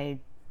 I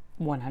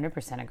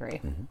 100%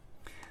 agree.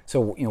 So,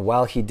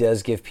 while he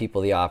does give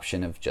people the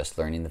option of just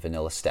learning the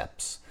vanilla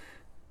steps,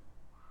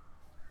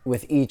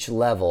 with each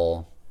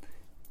level,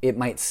 it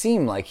might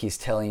seem like he's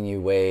telling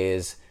you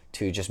ways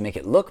to just make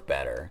it look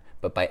better,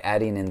 but by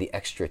adding in the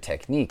extra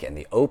technique and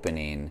the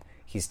opening,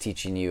 he's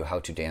teaching you how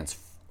to dance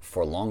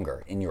for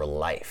longer in your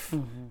life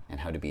and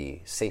how to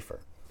be safer.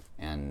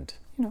 And,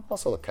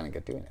 also look kind of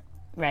good doing it.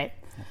 Right.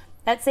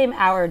 That same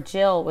hour,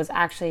 Jill was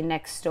actually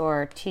next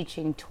door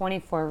teaching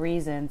 24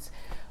 Reasons,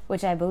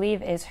 which I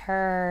believe is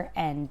her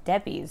and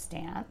Debbie's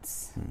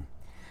dance,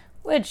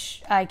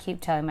 which I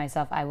keep telling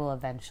myself I will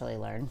eventually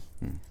learn.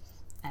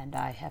 And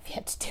I have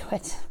yet to do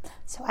it.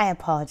 So I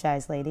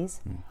apologize,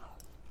 ladies.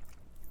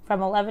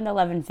 From 11 to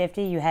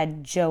 11:50, you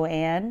had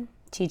Joanne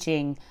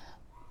teaching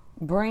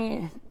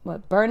Burning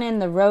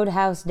the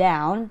Roadhouse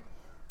Down.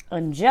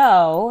 And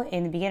Joe,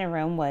 in the beginner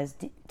room, was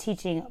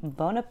teaching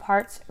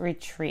Bonaparte's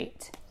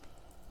Retreat.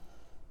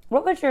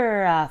 What was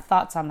your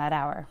thoughts on that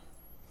hour?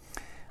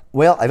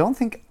 Well, I don't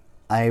think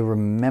I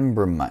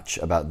remember much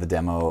about the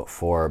demo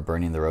for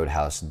Burning the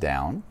Roadhouse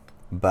Down,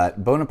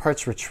 but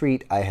Bonaparte's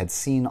Retreat I had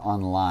seen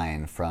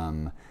online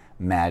from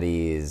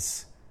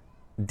Maddie's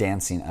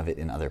dancing of it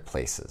in other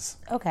places.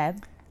 Okay.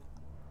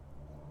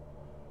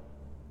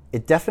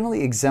 It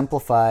definitely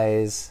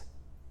exemplifies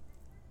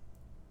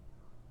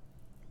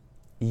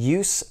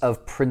use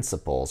of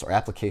principles or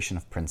application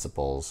of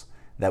principles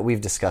that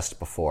we've discussed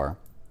before,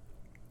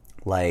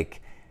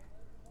 like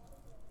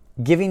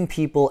giving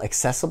people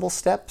accessible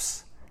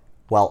steps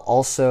while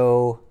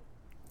also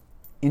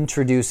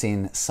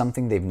introducing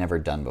something they've never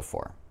done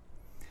before.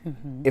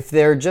 If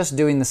they're just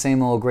doing the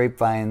same old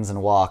grapevines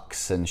and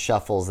walks and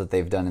shuffles that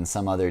they've done in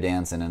some other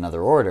dance in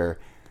another order,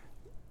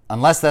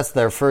 unless that's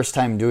their first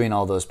time doing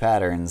all those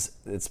patterns,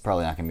 it's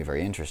probably not going to be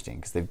very interesting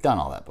because they've done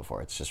all that before.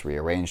 It's just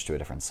rearranged to a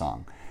different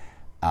song.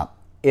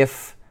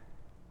 If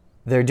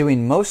they're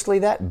doing mostly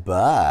that,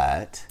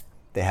 but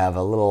they have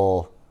a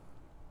little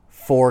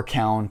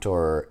 4-count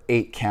or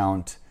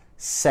 8-count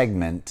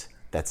segment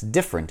that's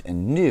different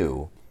and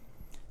new,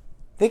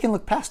 they can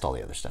look past all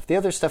the other stuff. The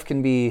other stuff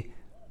can be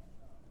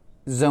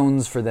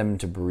zones for them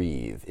to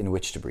breathe, in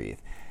which to breathe.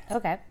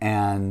 Okay.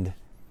 And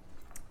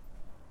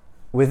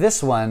with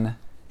this one,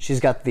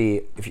 she's got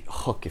the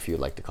hook, if you'd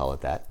like to call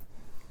it that,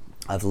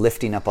 of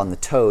lifting up on the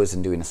toes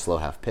and doing a slow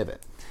half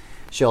pivot.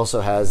 She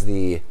also has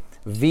the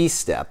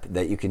V-step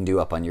that you can do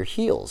up on your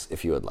heels,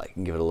 if you would like,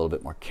 and give it a little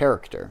bit more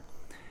character.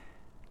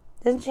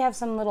 Doesn't she have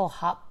some little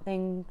hop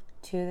thing,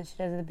 too, that she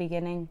does at the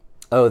beginning?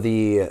 Oh,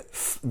 the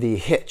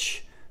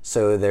hitch.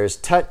 So there's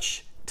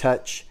touch,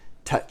 touch,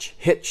 touch,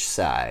 hitch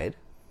side,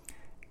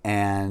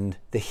 and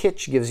the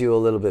hitch gives you a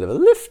little bit of a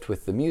lift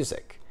with the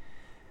music.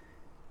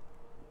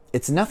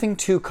 It's nothing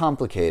too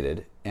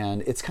complicated,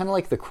 and it's kind of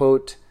like the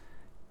quote,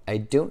 I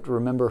don't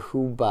remember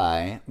who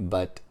by,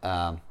 but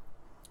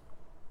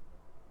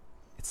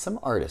it's some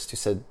artist who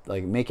said,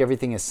 like, make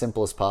everything as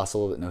simple as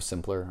possible, but no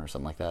simpler, or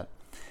something like that.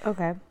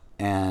 Okay.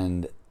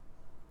 And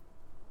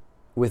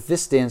with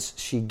this dance,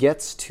 she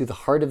gets to the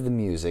heart of the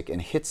music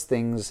and hits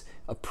things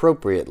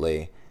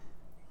appropriately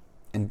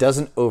and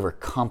doesn't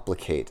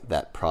overcomplicate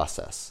that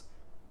process.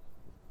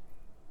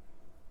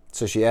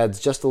 So she adds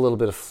just a little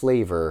bit of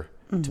flavor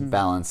to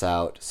balance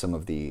out some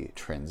of the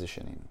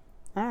transitioning.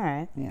 All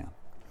right. Yeah.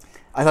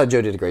 I thought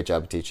Joe did a great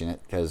job of teaching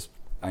it because,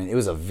 it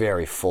was a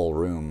very full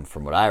room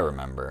from what I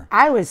remember.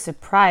 I was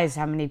surprised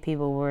how many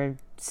people were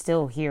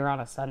still here on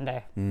a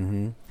Sunday.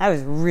 I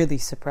was really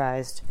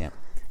surprised. Yeah.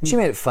 And she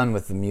made it fun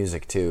with the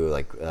music, too,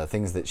 like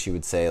things that she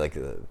would say, like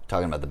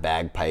talking about the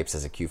bagpipes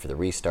as a cue for the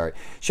restart.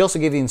 She also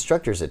gave the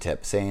instructors a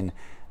tip, saying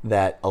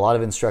that a lot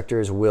of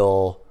instructors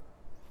will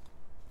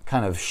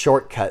kind of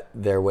shortcut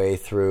their way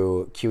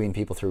through cueing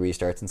people through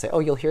restarts and say, oh,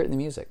 you'll hear it in the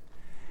music.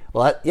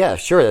 Well, yeah,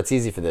 sure, that's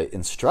easy for the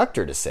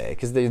instructor to say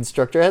because the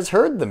instructor has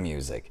heard the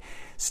music.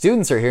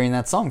 Students are hearing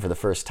that song for the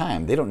first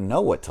time. They don't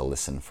know what to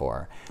listen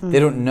for. They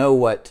don't know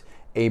what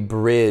a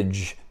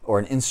bridge or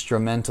an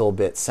instrumental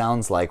bit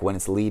sounds like when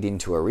it's leading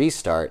to a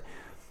restart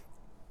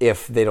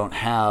if they don't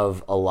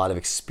have a lot of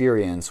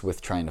experience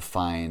with trying to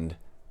find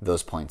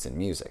those points in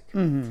music.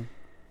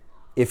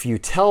 If you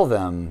tell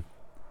them,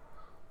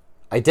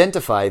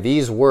 identify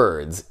these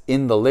words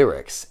in the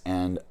lyrics,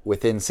 and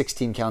within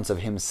 16 counts of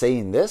him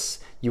saying this,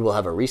 you will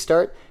have a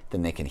restart,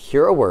 then they can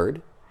hear a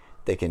word,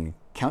 they can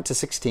count to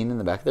 16 in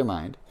the back of their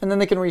mind, and then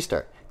they can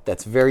restart.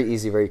 That's very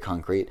easy, very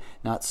concrete,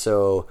 not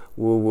so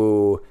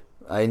woo-woo,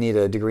 I need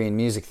a degree in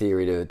music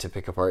theory to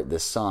pick apart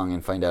this song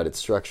and find out its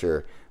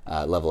structure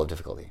level of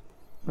difficulty.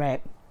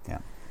 Right. Yeah.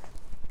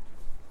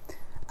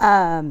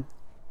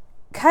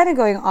 Kind of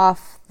going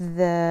off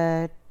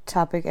the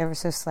topic ever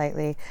so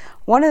slightly,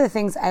 one of the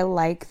things I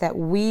like that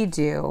we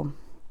do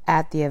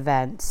at the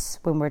events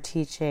when we're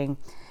teaching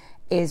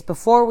is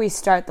before we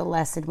start the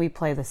lesson, we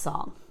play the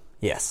song.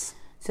 Yes.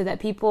 So that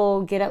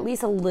people get at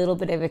least a little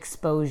bit of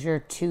exposure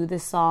to the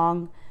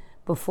song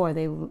before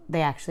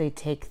they actually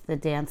take the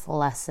dance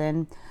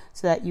lesson,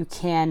 so that you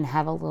can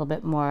have a little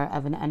bit more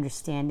of an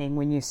understanding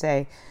when you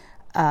say,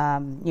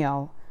 the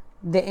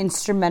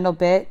instrumental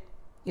bit,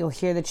 you'll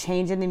hear the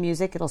change in the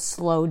music, it'll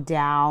slow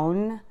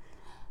down.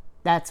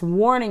 That's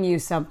warning you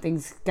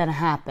something's going to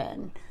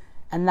happen.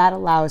 And that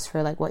allows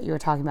for, like what you were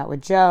talking about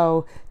with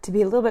Joe, to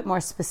be a little bit more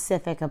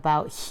specific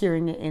about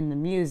hearing it in the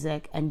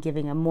music and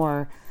giving a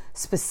more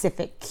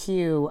specific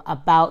cue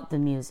about the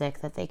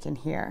music that they can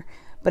hear.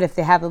 But if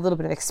they have a little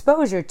bit of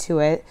exposure to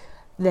it,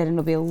 then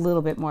it'll be a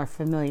little bit more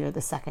familiar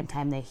the second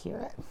time they hear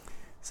it.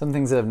 Some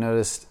things that I've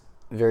noticed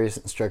various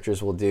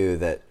instructors will do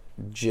that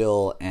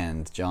Jill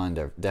and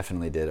John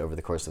definitely did over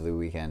the course of the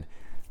weekend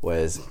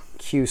was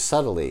cue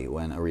subtly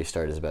when a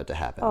restart is about to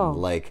happen.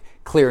 Like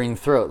clearing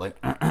throat, like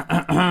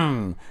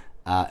and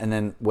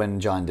then when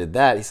John did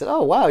that, he said,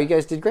 "Oh wow, you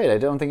guys did great. I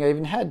don't think I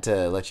even had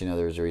to let you know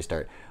there was a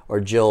restart." Or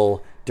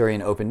Jill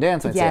during open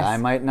dance might say,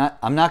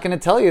 I'm not going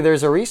to tell you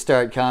there's a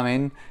restart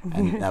coming."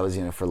 And that was,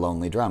 for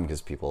Lonely Drum,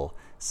 because people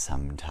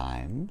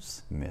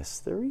sometimes miss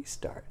the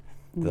restart.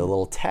 The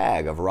little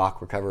tag of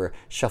rock, recover,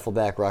 shuffle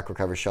back, rock,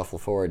 recover, shuffle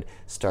forward,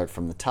 start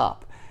from the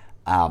top.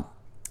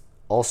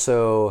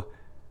 Also,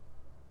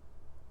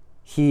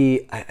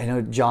 I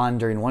know John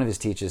during one of his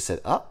teaches said,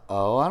 I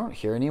don't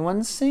hear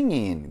anyone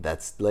singing.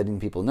 That's letting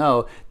people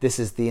know this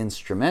is the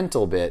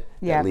instrumental bit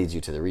that leads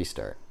you to the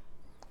restart.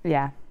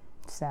 Yeah.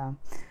 So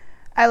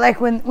I like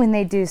when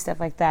they do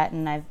stuff like that,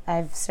 and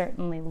I've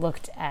certainly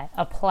looked at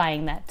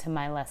applying that to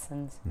my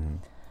lessons. Mm-hmm.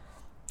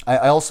 I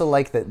also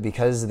like that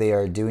because they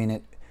are doing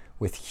it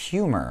with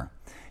humor,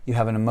 you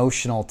have an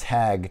emotional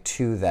tag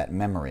to that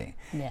memory.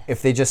 Yeah.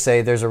 If they just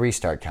say there's a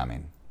restart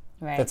coming,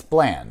 right, that's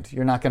bland.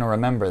 You're not going to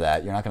remember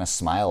that. You're not going to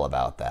smile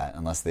about that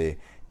unless they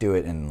do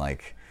it in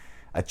like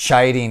a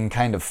chiding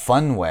kind of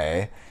fun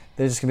way.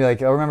 They're just going to be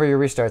like, "Oh, remember your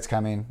restart's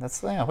coming."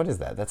 That's, what is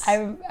that? That's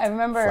I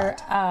remember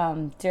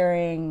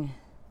during,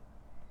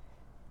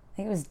 I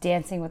think it was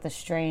Dancing with a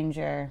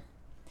Stranger,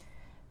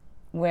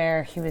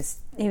 where he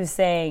was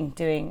saying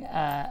doing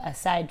a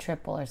side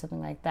triple or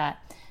something like that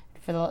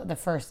for the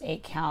first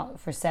 8 count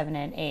for 7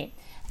 and 8,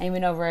 and he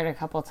went over it a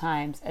couple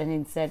times and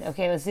he said,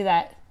 "Okay, let's do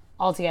that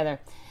all together,"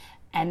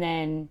 and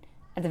then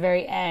at the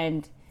very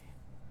end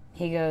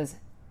he goes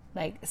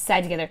like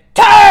side together,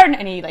 turn,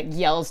 and he like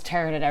yells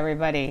turn at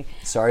everybody.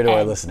 Sorry to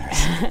our listeners.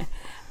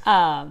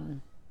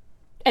 And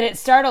it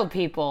startled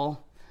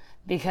people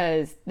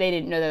because they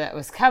didn't know that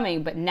was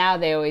coming, but now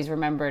they always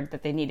remembered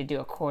that they need to do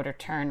a quarter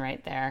turn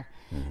right there.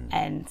 Mm-hmm.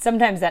 And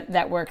sometimes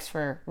that works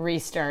for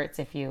restarts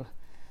if you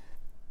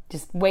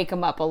just wake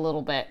them up a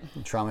little bit.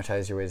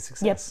 Traumatize your way to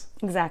success.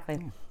 Yep,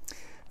 exactly.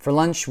 For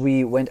lunch,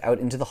 we went out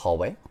into the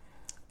hallway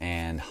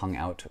and hung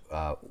out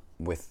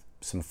with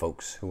some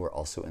folks who were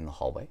also in the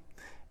hallway.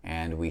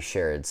 And we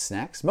shared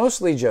snacks.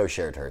 Mostly Jo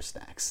shared her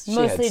snacks. She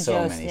Mostly had so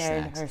Jo many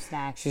shared snacks. her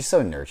snacks. She's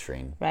so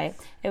nurturing. Right.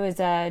 It was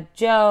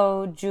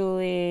Jo,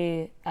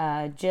 Julie,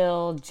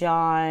 Jill,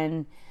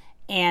 John,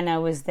 Anna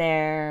was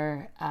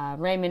there.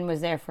 Raymond was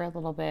there for a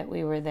little bit.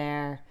 We were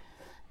there.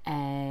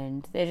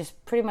 And they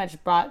just pretty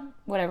much brought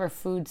whatever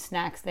food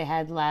snacks they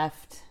had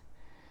left.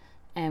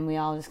 And we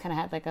all just kind of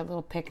had like a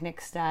little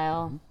picnic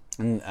style.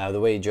 And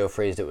the way Jo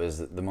phrased it was,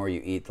 the more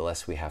you eat, the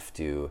less we have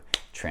to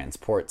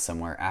transport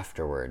somewhere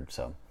afterward.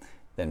 So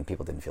then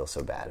people didn't feel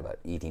so bad about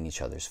eating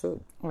each other's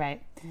food.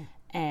 Right.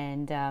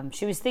 And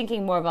she was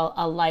thinking more of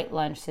a light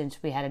lunch since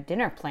we had a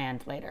dinner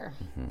planned later.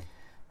 Mm-hmm.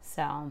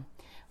 So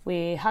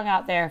we hung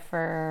out there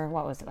for,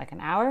 what was it, like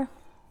an hour?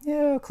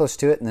 Yeah, close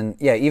to it. And then,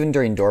 even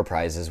during door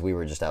prizes, we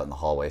were just out in the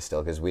hallway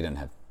still because we didn't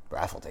have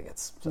raffle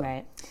tickets. So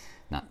right.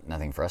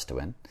 Nothing for us to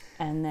win.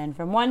 And then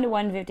from 1 to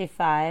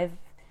 1:55,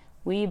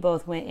 we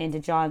both went into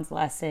John's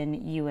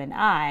lesson, You and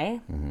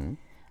I,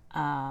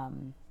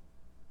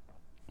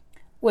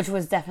 which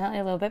was definitely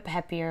a little bit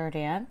peppier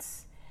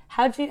dance.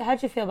 How'd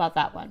you feel about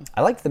that one?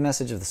 I liked the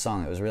message of the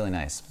song. It was really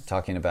nice,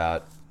 talking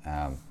about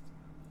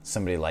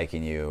somebody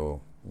liking you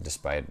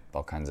despite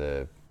all kinds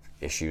of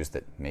issues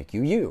that make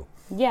you you.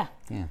 Yeah.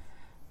 Yeah.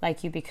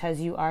 Like you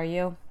because you are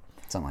you.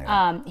 Something like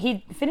that.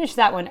 He finished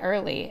that one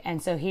early,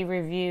 and so he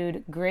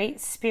reviewed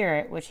Great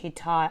Spirit, which he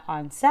taught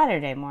on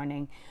Saturday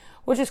morning,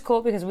 which is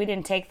cool because we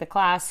didn't take the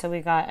class, so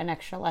we got an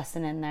extra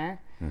lesson in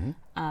there. Mm-hmm.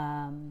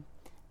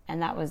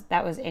 And that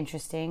was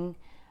interesting.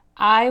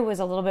 I was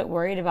a little bit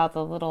worried about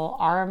the little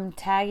arm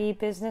taggy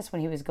business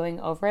when he was going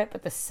over it,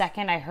 but the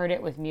second I heard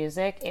it with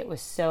music, it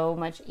was so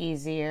much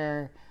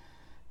easier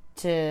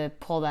to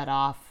pull that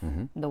off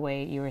the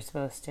way you were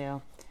supposed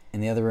to. In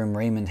the other room,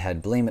 Raymond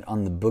had Blame It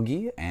on the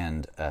Boogie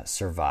and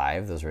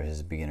Survive. Those were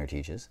his beginner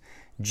teaches.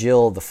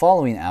 Jill, the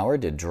following hour,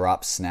 did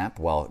Drop Snap,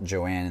 while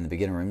Joanne in the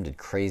beginner room did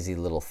Crazy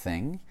Little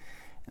Thing.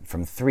 And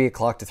from 3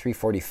 o'clock to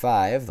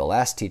 3:45, the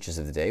last teaches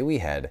of the day, we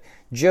had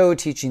Jo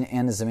teaching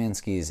Anna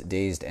Zamansky's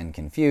Dazed and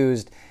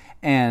Confused.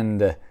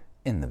 And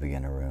in the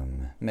beginner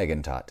room,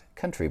 Megan taught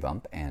Country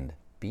Bump and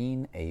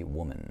Being a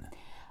Woman.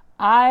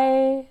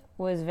 I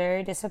was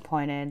very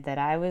disappointed that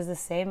I was the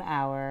same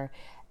hour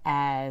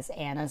as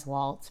Anna's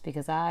Waltz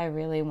because I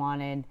really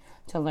wanted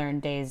to learn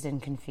Dazed and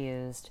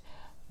Confused.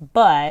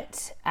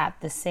 But at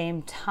the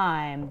same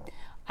time,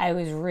 I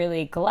was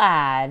really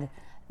glad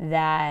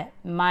that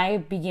my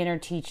beginner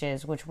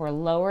teaches, which were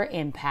lower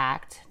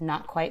impact,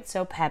 not quite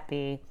so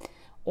peppy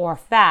or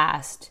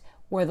fast,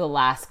 were the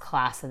last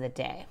class of the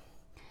day.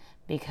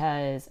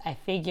 Because I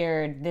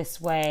figured this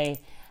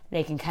way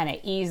they can kind of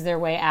ease their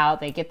way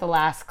out. They get the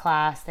last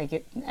class, they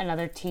get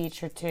another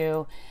teach or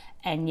two,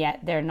 and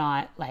yet they're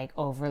not like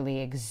overly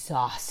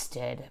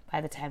exhausted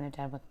by the time they're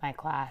done with my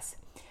class.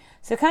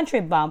 So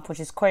Country Bump, which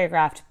is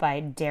choreographed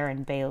by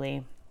Darren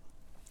Bailey,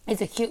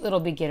 is a cute little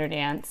beginner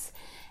dance.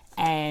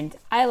 And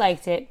I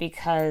liked it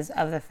because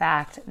of the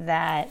fact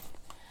that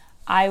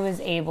I was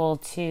able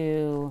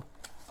to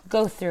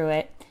go through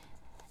it.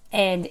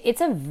 And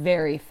it's a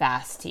very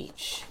fast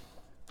teach.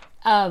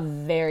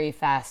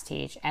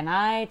 And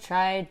I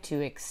tried to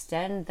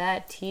extend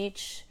that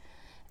teach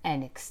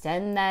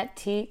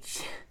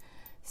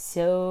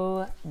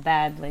so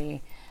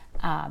badly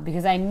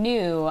because I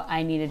knew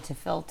I needed to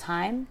fill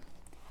time,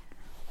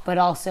 but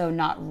also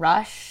not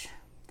rush,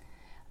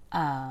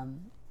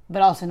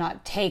 but also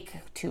not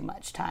take too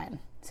much time.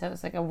 So it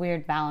was like a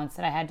weird balance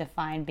that I had to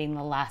find being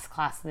the last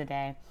class of the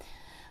day.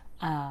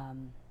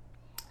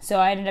 So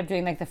I ended up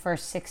doing like the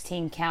first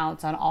 16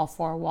 counts on all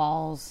 4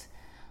 walls.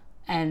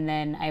 And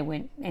then I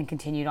went and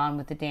continued on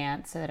with the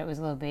dance so that it was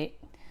a little bit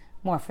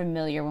more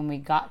familiar when we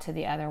got to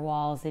the other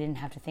walls. They didn't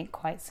have to think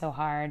quite so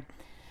hard.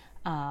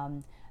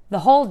 The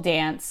whole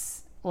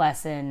dance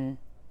lesson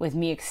with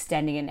me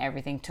extending it and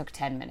everything took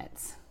 10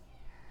 minutes.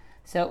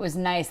 So it was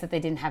nice that they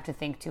didn't have to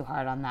think too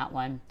hard on that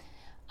one.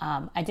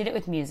 I did it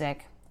with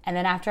music. And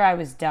then after I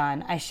was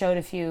done, I showed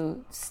a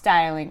few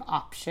styling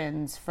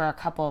options for a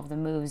couple of the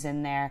moves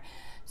in there,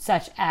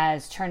 such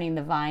as turning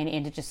the vine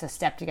into just a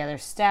step together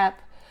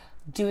step,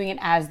 doing it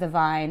as the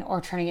vine,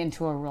 or turning it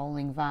into a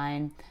rolling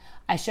vine.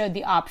 I showed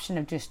the option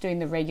of just doing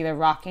the regular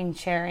rocking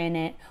chair in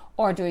it,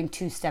 or doing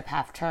 2-step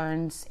half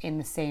turns in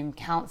the same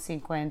count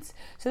sequence.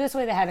 So this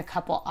way they had a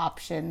couple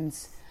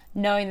options,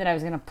 knowing that I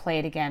was going to play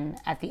it again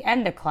at the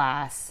end of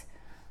class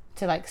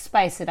to like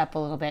spice it up a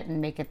little bit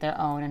and make it their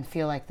own and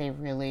feel like they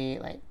really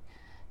like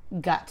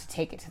got to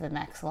take it to the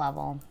next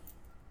level.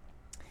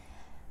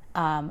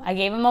 I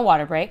gave him a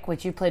water break,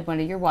 which you played one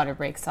of your water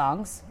break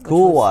songs.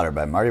 Cool Water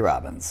by Marty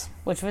Robbins.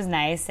 Which was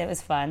nice. It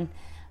was fun.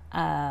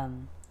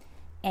 And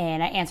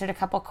I answered a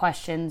couple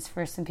questions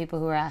for some people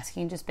who were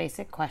asking just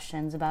basic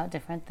questions about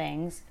different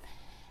things.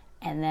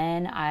 And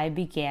then I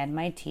began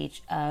my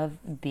teach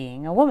of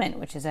Being a Woman,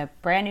 which is a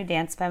brand new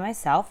dance by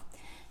myself.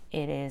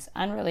 It is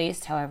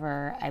unreleased.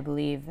 However, I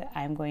believe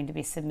I'm going to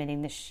be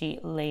submitting the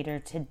sheet later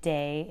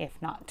today,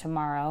 if not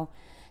tomorrow,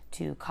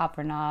 to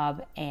Copper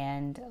Knob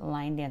and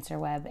Line Dancer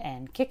Web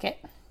and Kick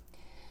It.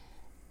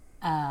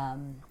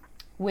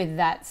 With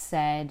that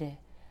said,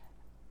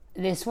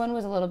 this one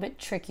was a little bit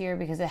trickier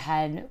because it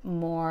had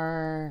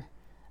more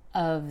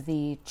of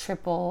the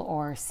triple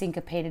or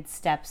syncopated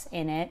steps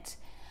in it.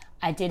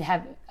 I did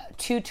have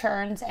 2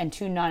 turns and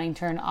 2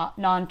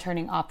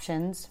 non-turning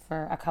options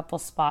for a couple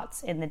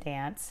spots in the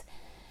dance.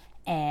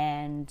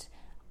 And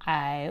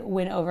I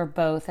went over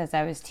both as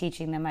I was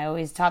teaching them. I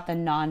always taught the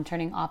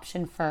non-turning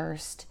option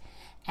first,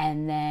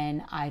 and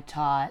then I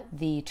taught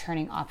the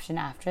turning option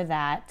after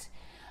that.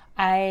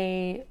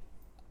 I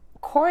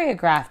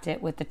choreographed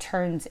it with the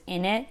turns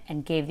in it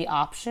and gave the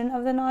option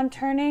of the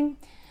non-turning,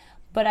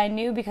 but I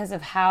knew because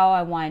of how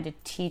I wanted to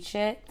teach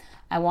it,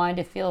 I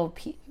wanted people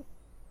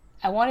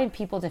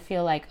to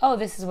feel like, oh,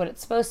 this is what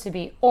it's supposed to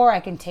be, or I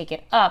can take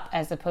it up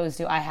as opposed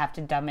to I have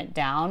to dumb it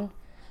down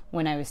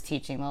when I was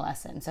teaching the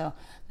lesson. So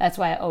that's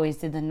why I always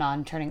did the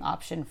non-turning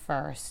option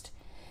first.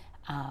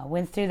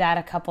 Went through that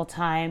a couple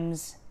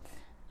times,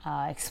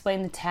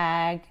 explained the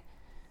tag.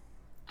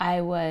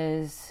 I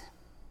was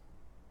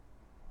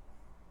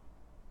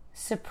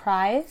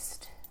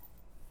surprised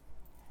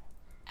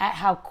at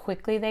how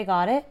quickly they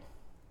got it.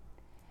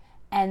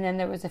 And then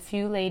there was a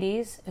few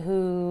ladies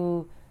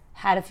who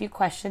had a few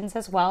questions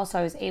as well, so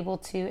I was able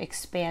to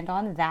expand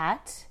on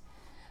that.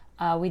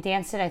 We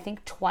danced it, I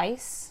think,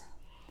 twice.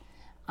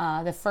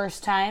 The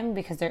first time,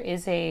 because there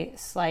is a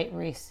slight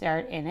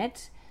restart in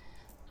it,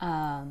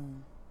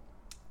 and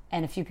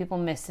a few people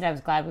missed it. I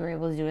was glad we were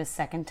able to do it a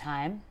second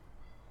time.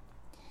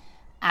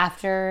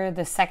 After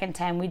the second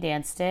time we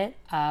danced it,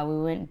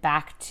 we went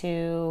back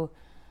to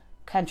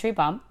Country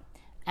Bump,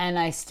 and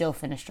I still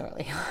finished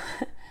early.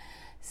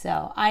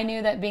 So I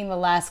knew that being the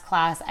last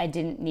class, I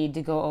didn't need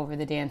to go over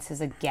the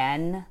dances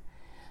again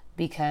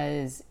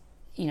because,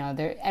 you know,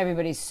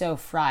 everybody's so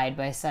fried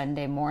by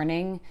Sunday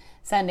morning.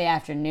 Sunday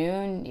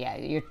afternoon, yeah,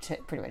 you're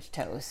pretty much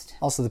toast.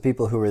 Also, the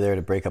people who were there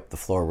to break up the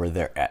floor were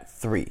there at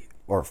 3,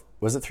 or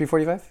was it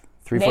 3:45?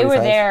 3:45? They were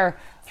there.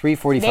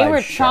 3:45. They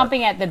were sharp.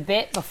 chomping at the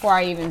bit before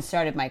I even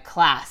started my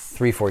class.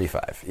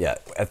 3:45, yeah.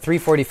 At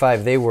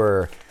 3:45, they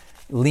were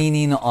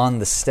leaning on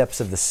the steps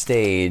of the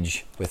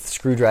stage with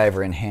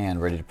screwdriver in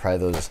hand, ready to pry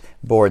those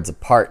boards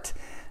apart.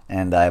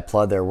 And I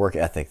applaud their work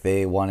ethic.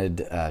 They wanted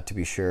to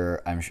be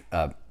sure.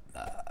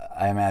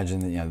 I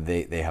imagine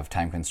that they have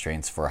time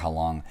constraints for how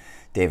long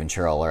Dave and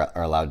Cheryl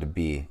are allowed to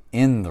be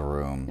in the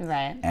room,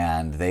 right?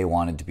 And they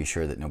wanted to be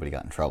sure that nobody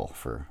got in trouble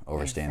for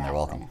overstaying their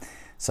welcome.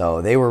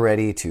 So they were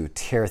ready to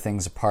tear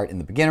things apart in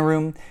the beginner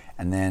room,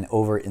 and then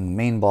over in the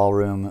main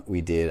ballroom,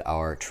 we did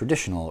our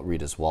traditional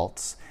Rita's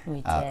Waltz.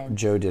 We did.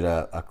 Joe did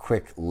a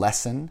quick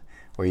lesson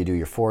where you do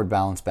your forward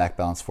balance, back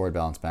balance, forward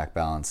balance, back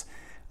balance.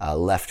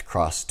 left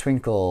cross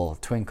twinkle,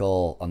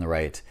 twinkle on the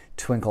right,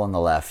 twinkle on the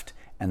left,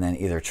 and then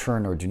either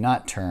turn or do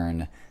not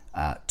turn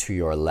to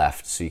your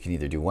left. So you can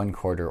either do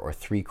 1/4 or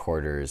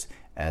 3/4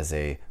 as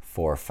a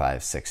 4,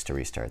 5, 6 to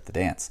restart the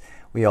dance.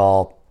 We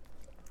all,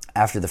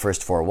 after the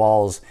first 4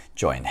 walls,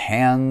 joined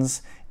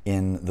hands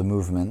in the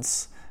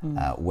movements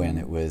when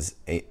it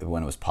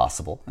was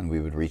possible, and we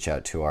would reach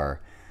out to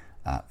our.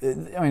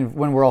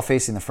 When we're all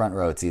facing the front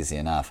row, it's easy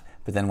enough.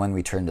 But then when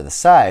we turn to the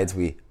sides,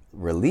 we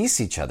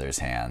release each other's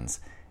hands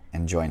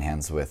and join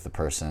hands with the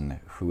person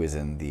who is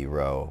in the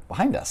row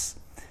behind us.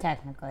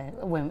 Technically,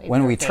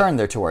 when we turn,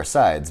 they're to our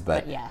sides,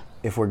 but yeah.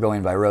 If we're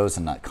going by rows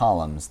and not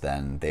columns,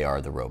 then they are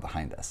the row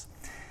behind us.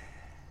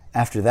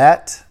 After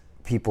that,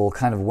 people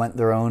kind of went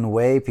their own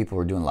way. People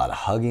were doing a lot of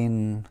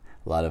hugging,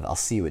 a lot of "I'll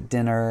see you at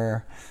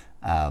dinner."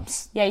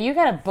 Yeah, you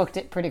kind of booked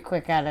it pretty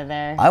quick out of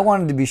there. I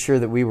wanted to be sure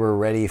that we were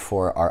ready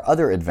for our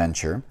other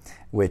adventure,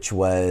 which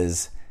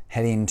was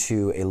heading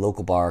to a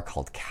local bar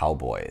called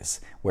Cowboys,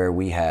 where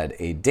we had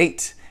a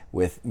date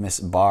with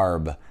Miss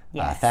Barb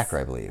Thacker,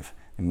 I believe,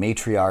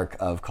 matriarch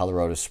of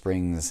Colorado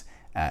Springs,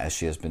 as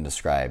she has been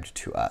described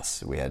to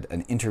us. We had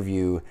an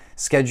interview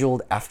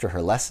scheduled after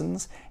her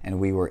lessons, and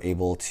we were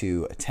able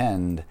to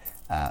attend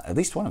at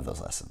least one of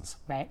those lessons.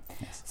 Right.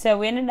 Yes. So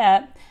we ended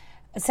up,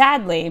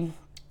 sadly,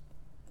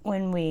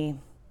 when we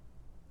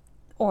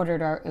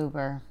ordered our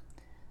Uber,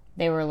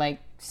 they were like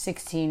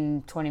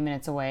 16, 20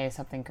 minutes away,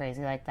 something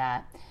crazy like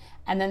that.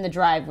 And then the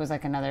drive was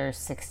like another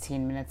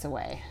 16 minutes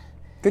away.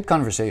 Good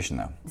conversation,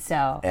 though.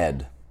 So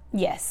Ed.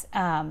 Yes.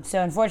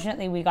 So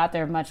unfortunately, we got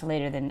there much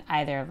later than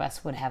either of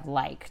us would have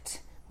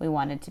liked. We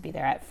wanted to be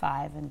there at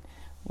 5, and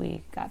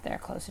we got there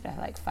closer to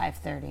like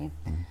 5:30.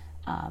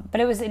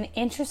 But it was an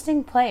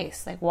interesting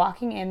place. Like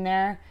walking in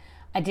there,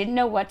 I didn't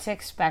know what to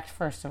expect,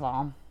 first of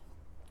all.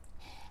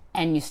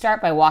 And you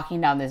start by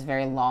walking down this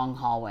very long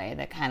hallway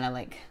that kind of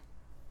like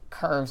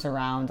curves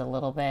around a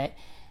little bit.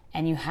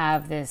 And you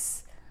have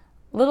this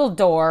little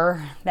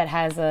door that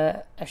has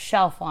a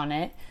shelf on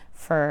it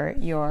for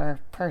your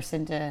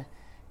person to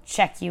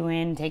check you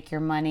in, take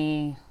your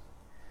money,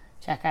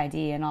 check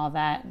ID and all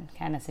that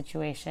kind of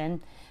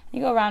situation.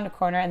 You go around a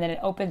corner and then it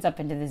opens up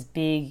into this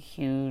big,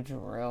 huge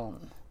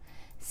room.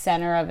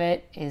 Center of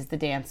it is the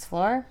dance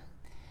floor.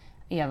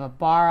 You have a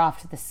bar off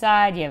to the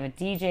side. You have a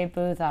DJ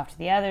booth off to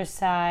the other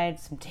side.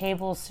 Some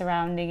tables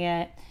surrounding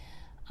it.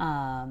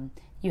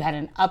 You had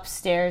an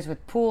upstairs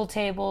with pool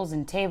tables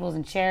and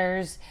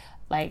chairs,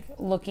 like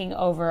looking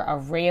over a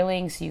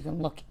railing so you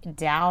can look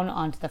down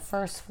onto the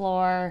first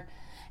floor.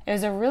 It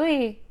was a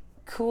really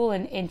cool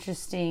and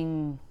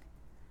interesting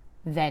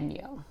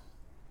venue.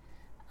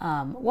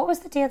 What was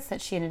the dance that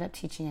she ended up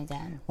teaching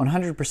again?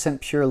 100%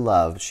 Pure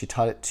Love. She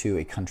taught it to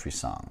a country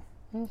song.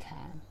 Okay.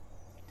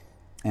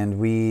 And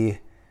we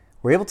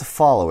were able to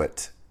follow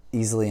it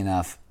easily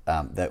enough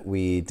that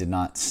we did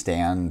not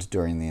stand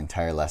during the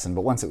entire lesson,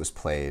 but once it was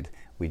played,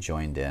 we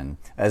joined in,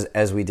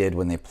 as we did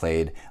when they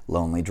played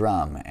Lonely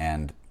Drum,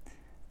 and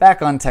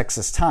back on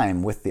Texas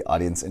Time with the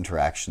audience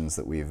interactions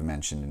that we've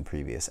mentioned in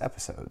previous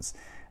episodes.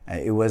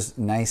 It was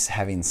nice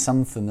having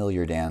some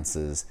familiar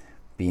dances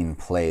being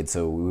played,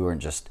 so we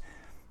weren't just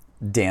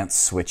dance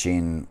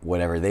switching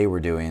whatever they were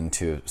doing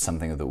to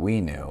something that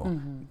we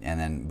knew, and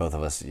then both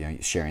of us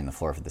sharing the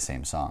floor for the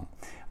same song.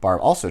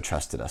 Barb also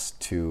trusted us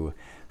to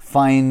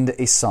find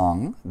a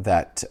song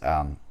that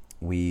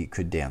we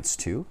could dance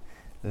to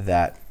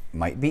that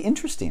might be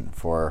interesting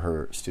for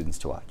her students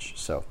to watch.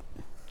 So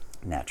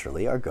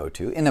naturally, our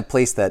go-to, in a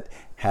place that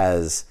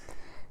has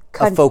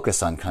a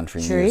focus on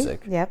country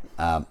music,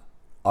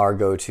 our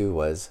go-to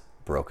was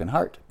Broken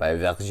Heart by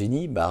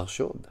Virginie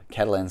Barjot,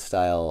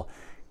 Catalan-style,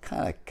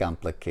 kind of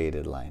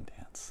complicated line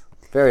dance.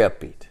 Very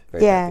upbeat.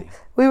 Very happy.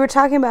 We were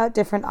talking about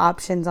different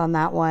options on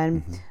that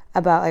one,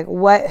 about like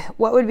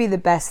what would be the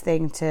best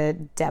thing to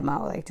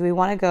demo. Like, do we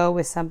want to go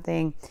with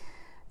something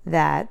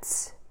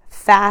that's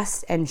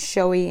fast and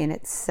showy in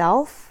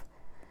itself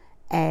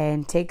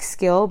and take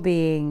skill,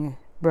 being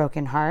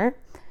Broken Heart?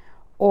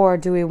 Or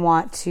do we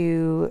want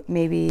to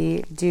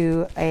maybe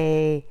do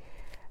a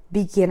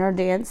beginner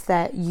dance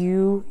that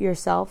you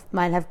yourself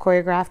might have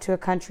choreographed to a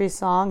country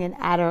song and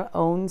add our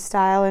own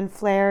style and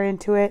flair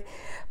into it,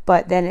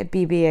 but then it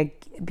be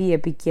a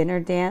beginner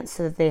dance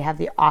so that they have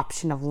the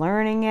option of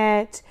learning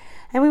it?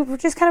 And we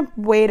just kind of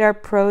weighed our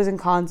pros and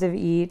cons of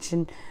each,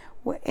 and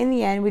in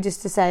the end we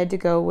just decided to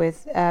go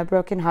with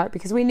Broken Heart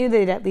because we knew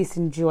they'd at least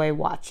enjoy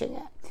watching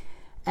it.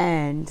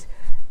 And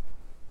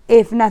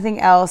if nothing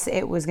else,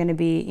 it was going to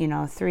be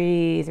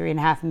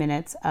 3.5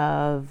 minutes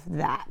of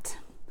that.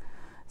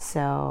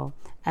 So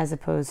as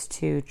opposed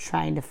to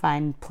trying to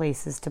find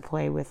places to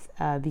play with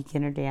a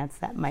beginner dance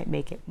that might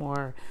make it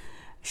more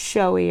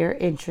showy or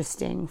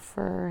interesting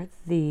for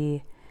the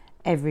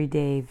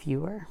everyday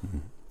viewer.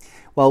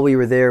 While we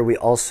were there, we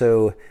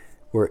also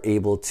were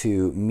able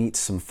to meet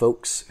some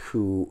folks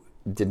who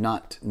did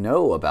not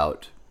know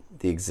about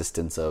the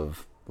existence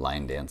of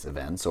line dance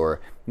events, or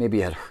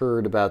maybe had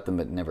heard about them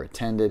but never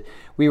attended.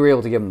 We were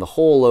able to give them the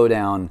whole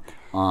lowdown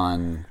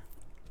on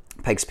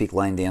Pikes Peak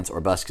line dance or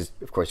bus, because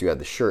of course you had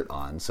the shirt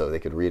on, so they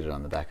could read it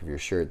on the back of your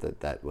shirt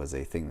that was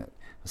a thing that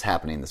was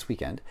happening this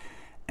weekend.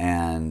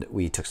 And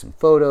we took some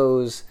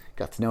photos,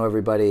 got to know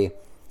everybody.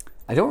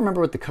 I don't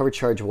remember what the cover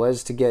charge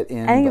was to get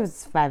in. I think it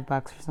was $5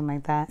 or something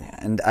like that. Yeah,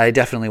 and I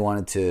definitely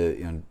wanted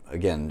to,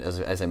 again,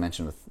 as I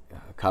mentioned with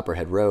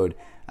Copperhead Road,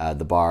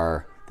 the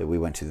bar that we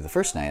went to the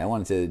first night, I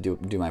wanted to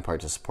do my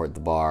part to support the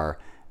bar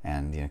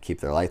and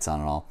keep their lights on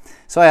and all.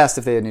 So I asked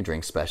if they had any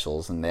drink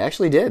specials, and they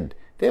actually did.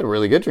 They had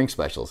really good drink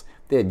specials.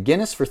 They had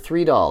Guinness for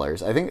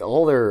 $3. I think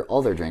all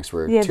their drinks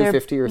were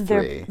 $2.50 or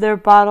 $3. Their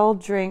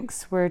bottled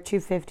drinks were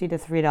 $2.50 to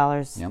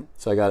 $3. Yep.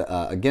 So I got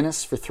a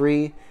Guinness for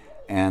 $3,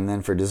 and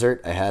then for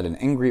dessert I had an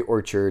Angry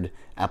Orchard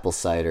apple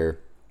cider,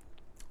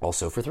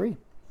 also for $3.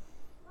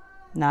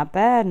 Not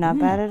bad. Not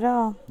bad at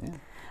all. Yeah.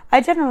 I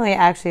generally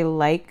actually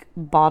like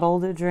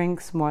bottled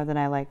drinks more than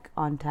I like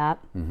on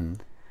tap. Mm-hmm.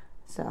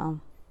 So.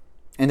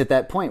 And at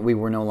that point, we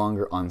were no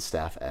longer on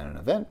staff at an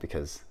event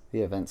because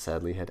the event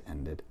sadly had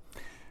ended.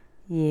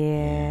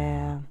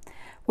 Yeah.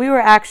 We were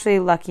actually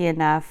lucky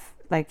enough,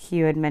 like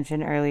Hugh had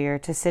mentioned earlier,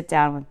 to sit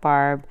down with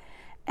Barb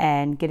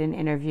and get an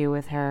interview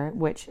with her,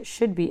 which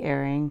should be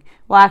airing.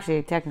 Well,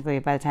 actually, technically,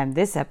 by the time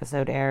this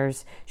episode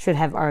airs, should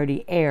have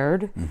already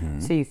aired. Mm-hmm.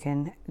 So you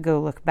can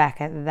go look back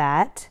at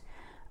that.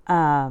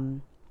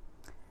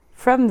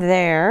 From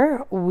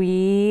there,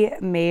 we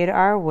made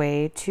our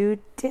way to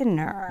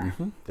dinner.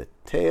 Mm-hmm. The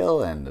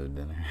tail end of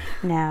dinner.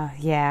 Now,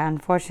 yeah,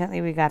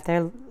 unfortunately, we got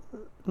there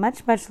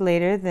much, much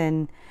later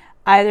than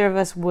either of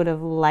us would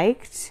have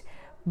liked,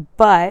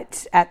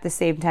 but at the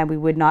same time, we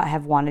would not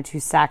have wanted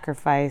to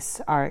sacrifice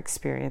our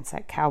experience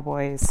at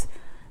Cowboys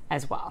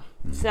as well.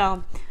 Mm-hmm.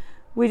 So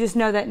we just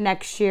know that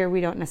next year we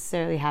don't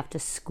necessarily have to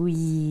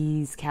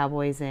squeeze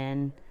Cowboys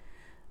in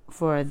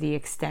for the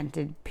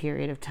extended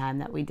period of time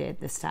that we did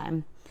this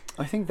time.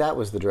 I think that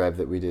was the drive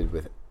that we did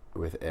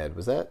with Ed.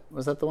 Was that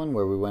the one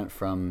where we went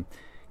from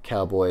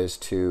Cowboys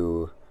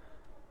to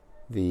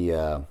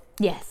the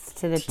yes,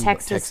 to the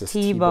Texas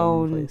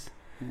T-Bone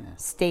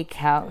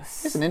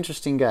Steakhouse. He's an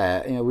interesting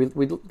guy.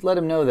 We let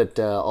him know that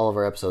all of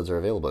our episodes are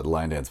available at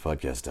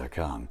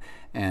linedancepodcast.com,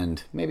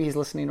 and maybe he's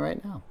listening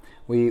right now.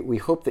 We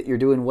hope that you're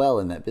doing well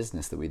in that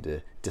business that we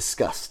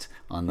discussed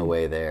on the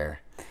way there.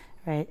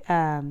 Right.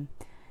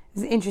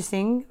 It's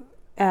interesting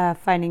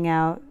finding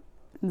out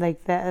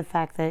like the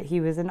fact that he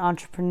was an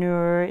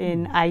entrepreneur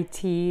in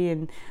IT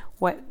and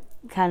what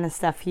kind of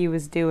stuff he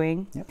was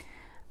doing.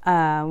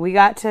 Yep. We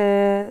got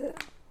to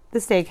the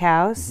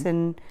steakhouse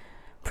and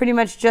pretty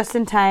much just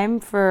in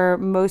time for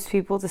most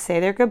people to say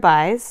their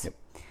goodbyes.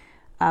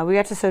 Yep. We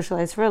got to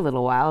socialize for a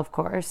little while, of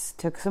course.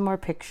 Took some more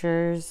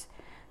pictures.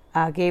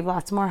 Gave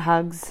lots more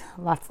hugs.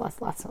 Lots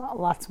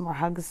more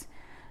hugs.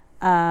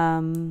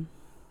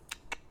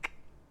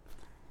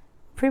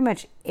 Pretty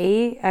much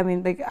ate. I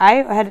mean, like I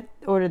had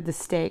ordered the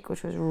steak,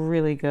 which was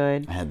really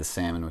good. I had the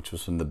salmon, which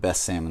was one of the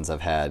best salmon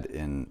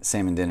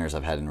dinners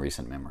I've had in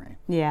recent memory.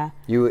 Yeah.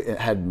 You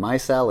had my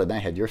salad, and I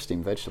had your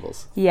steamed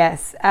vegetables.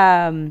 Yes.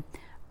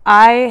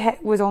 I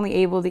was only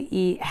able to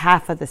eat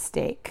half of the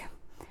steak,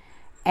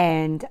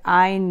 and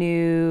I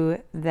knew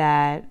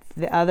that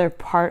the other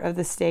part of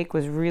the steak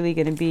was really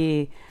going to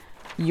be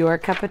your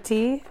cup of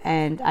tea,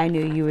 and I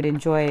knew you would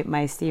enjoy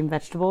my steamed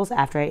vegetables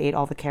after I ate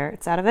all the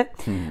carrots out of it.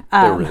 They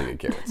were really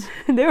good carrots.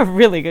 They were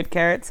really good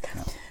carrots.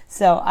 Yeah.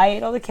 So I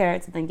ate all the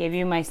carrots and then gave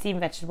you my steamed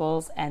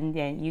vegetables, and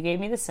then you gave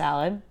me the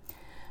salad.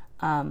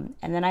 And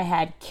then I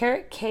had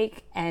carrot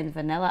cake and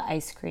vanilla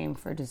ice cream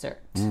for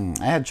dessert.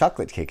 I had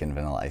chocolate cake and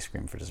vanilla ice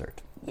cream for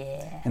dessert.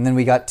 Yeah. And then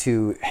we got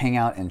to hang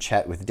out and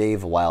chat with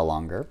Dave a while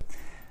longer.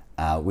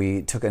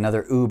 We took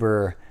another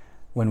Uber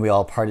when we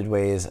all parted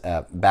ways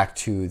back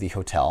to the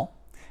hotel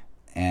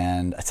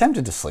and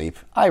attempted to sleep.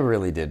 I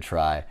really did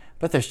try,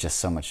 but there's just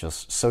so much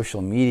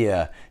social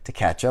media to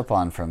catch up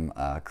on from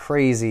a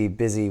crazy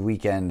busy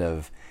weekend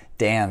of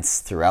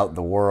dance throughout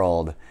the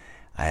world.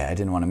 I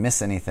didn't want to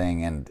miss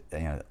anything, and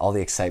all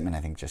the excitement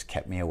I think just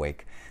kept me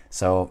awake.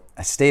 So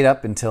I stayed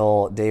up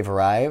until Dave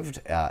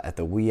arrived at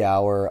the wee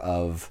hour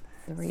of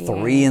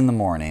 3 in the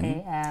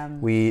morning.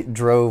 We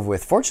drove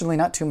with fortunately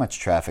not too much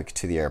traffic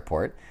to the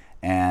airport,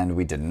 and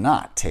we did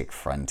not take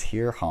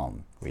Frontier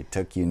home. We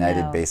took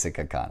United Basic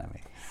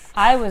Economy.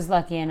 I was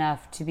lucky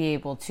enough to be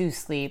able to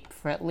sleep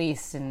for at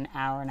least an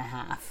hour and a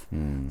half.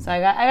 So I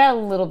got a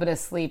little bit of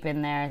sleep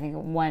in there. I think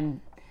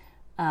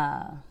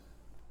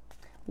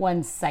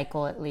one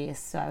cycle at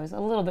least. So I was a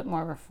little bit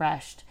more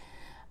refreshed.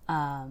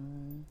 I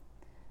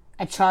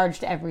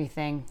charged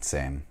everything.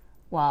 Same.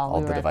 While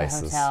we were at the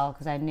hotel,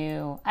 because I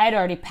knew I had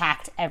already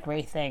packed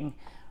everything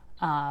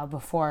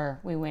before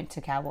we went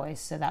to Cowboys,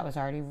 so that was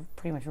already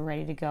pretty much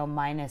ready to go,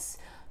 minus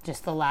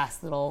just the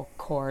last little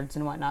cords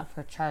and whatnot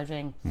for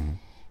charging,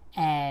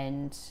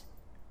 and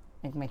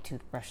like my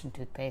toothbrush and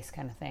toothpaste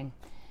kind of thing.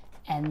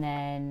 And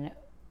then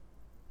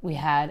we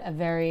had a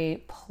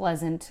very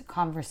pleasant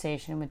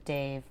conversation with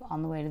Dave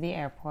on the way to the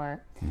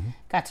airport.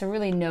 Got to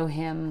really know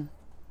him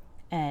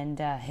and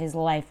his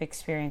life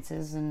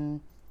experiences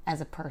and as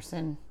a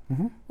person,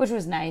 which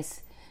was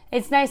nice.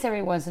 it's nice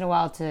every once in a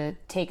while to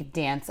take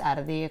dance out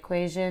of the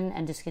equation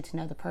and just get to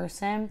know the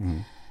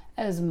person.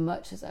 As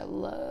much as I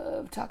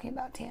love talking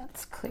about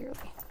dance,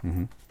 clearly.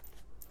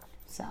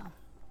 So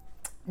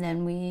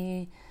then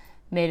we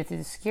made it through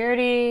the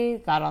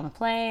security, got on the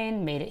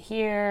plane, made it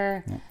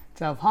here,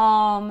 drove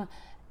home,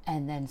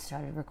 and then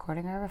started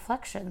recording our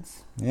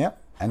reflections. Yep.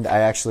 And I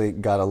actually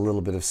got a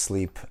little bit of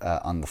sleep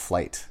on the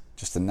flight,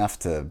 just enough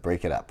to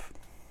break it up.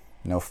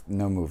 No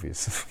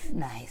movies.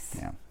 Nice.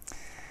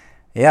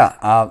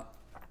 Yeah.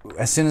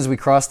 As soon as we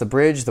crossed the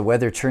bridge, the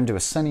weather turned to a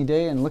sunny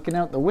day, and looking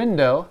out the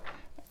window,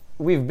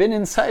 we've been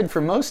inside for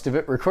most of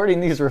it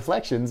recording these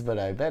reflections, but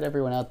I bet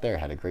everyone out there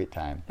had a great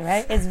time.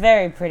 Right? It's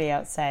very pretty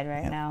outside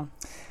right now.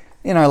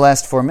 In our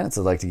last 4 minutes,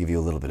 I'd like to give you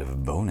a little bit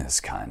of bonus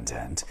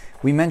content.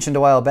 We mentioned a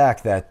while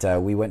back that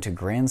we went to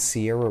Grand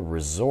Sierra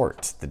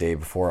Resort the day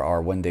before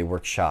our one-day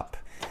workshop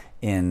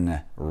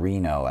in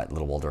Reno at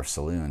Little Waldorf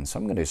Saloon. So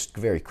I'm going to just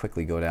very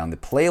quickly go down the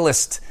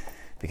playlist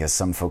because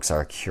some folks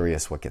are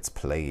curious what gets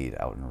played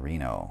out in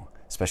Reno,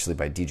 especially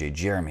by DJ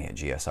Jeremy at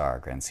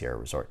GSR, Grand Sierra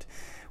Resort.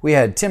 We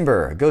had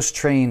Timber. Ghost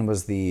Train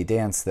was the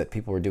dance that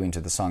people were doing to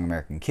the song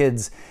American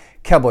Kids.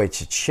 Cowboy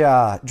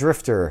Cha-Cha,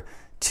 Drifter,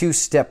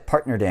 Two-Step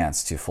Partner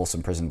Dance to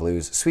Folsom Prison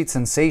Blues, Sweet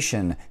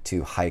Sensation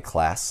to High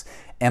Class,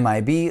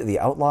 MIB, The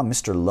Outlaw,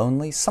 Mr.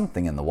 Lonely,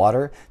 Something in the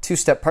Water,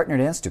 Two-Step Partner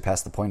Dance to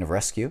Past the Point of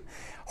Rescue,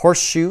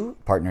 Horseshoe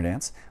Partner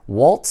Dance,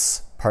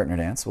 Waltz Partner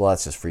Dance, well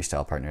that's just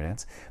freestyle partner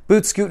dance,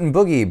 Boot Scootin'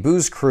 Boogie,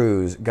 Booze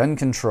Cruise, Gun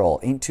Control,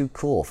 Ain't Too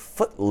Cool,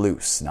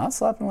 Footloose, not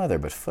Slappin' Leather,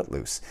 but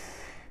Footloose,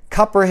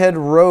 Copperhead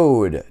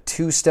Road,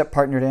 Two-Step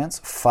Partner Dance,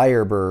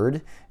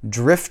 Firebird,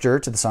 Drifter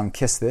to the song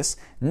Kiss This,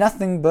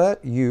 Nothing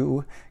But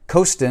You,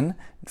 Coastin',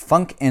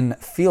 Funk and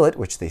Feel It,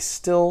 which they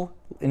still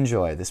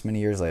enjoy this many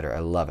years later. I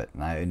love it,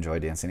 and I enjoy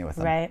dancing it with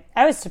them. Right.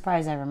 I was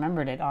surprised I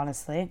remembered it,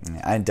 honestly.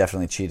 I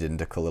definitely cheated and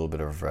took a little bit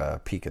of a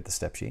peek at the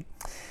step sheet.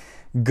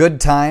 Good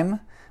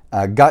Time,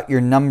 Got Your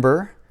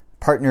Number,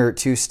 Partner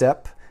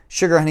Two-Step,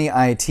 Sugar Honey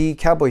IT,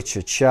 Cowboy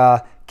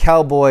Cha-Cha,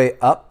 Cowboy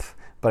Up,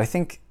 but I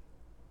think,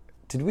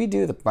 did we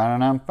do the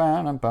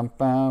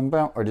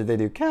or did they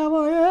do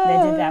Cowboy Up?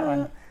 They did that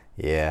one.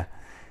 Yeah.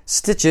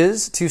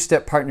 Stitches,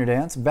 Two-Step Partner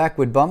Dance,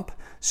 Backwood Bump,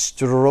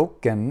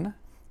 Strokin',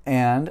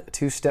 and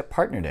Two-Step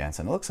Partner Dance.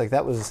 And it looks like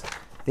that was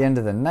the end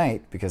of the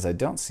night because I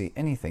don't see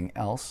anything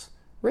else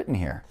written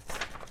here.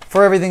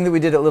 For everything that we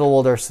did at Little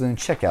Waldorf Saloon,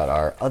 check out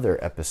our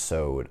other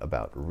episode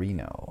about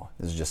Reno.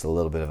 This is just a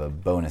little bit of a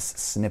bonus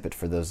snippet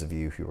for those of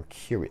you who are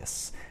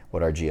curious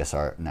what our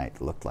GSR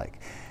night looked like.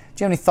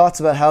 Do you have any thoughts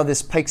about how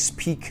this Pikes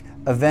Peak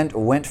event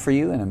went for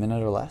you in a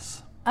minute or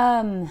less?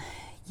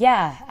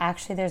 Yeah,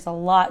 actually there's a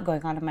lot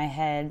going on in my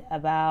head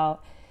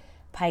about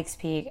Pikes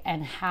Peak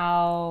and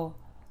how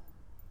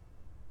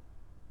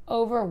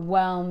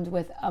overwhelmed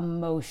with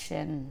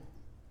emotion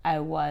I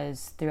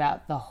was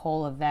throughout the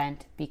whole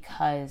event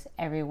because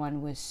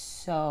everyone was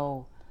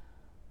so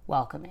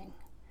welcoming.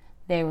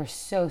 They were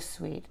so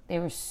sweet. They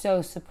were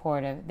so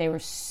supportive. They were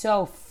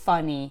so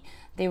funny.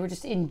 They were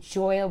just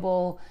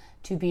enjoyable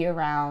to be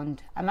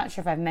around. I'm not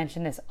sure if I've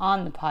mentioned this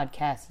on the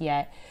podcast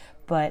yet,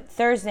 but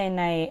Thursday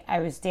night I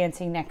was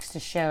dancing next to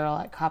Cheryl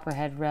at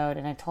Copperhead Road,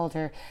 and I told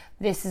her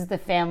this is the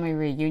family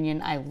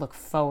reunion I look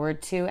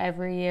forward to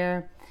every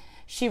year.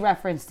 She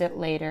referenced it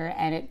later,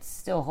 and it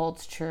still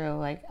holds true.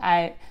 Like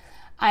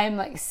I'm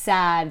like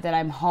sad that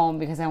I'm home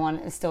because I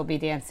want to still be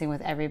dancing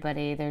with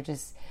everybody. They're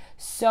just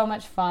so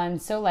much fun,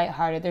 so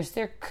lighthearted.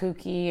 They're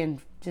kooky and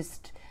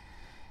just,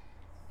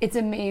 it's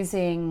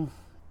amazing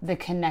the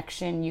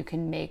connection you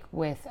can make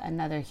with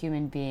another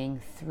human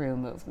being through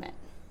movement.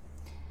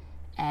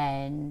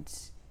 And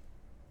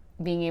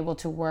being able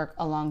to work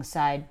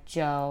alongside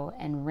Joe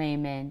and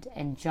Raymond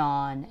and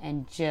John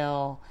and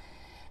Jill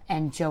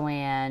and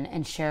Joanne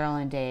and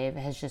Cheryl and Dave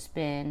has just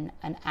been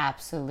an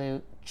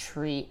absolute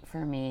treat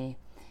for me.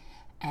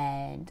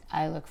 And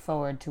I look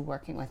forward to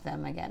working with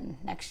them again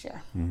next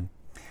year. Mm-hmm.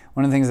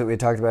 One of the things that we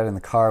talked about in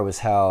the car was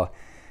how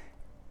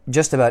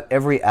just about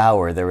every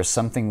hour there was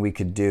something we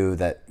could do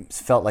that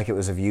felt like it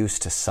was of use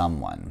to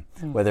someone,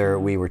 whether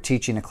we were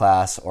teaching a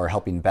class or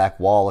helping back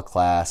wall a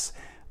class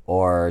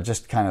or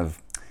just kind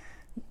of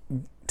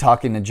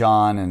talking to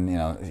John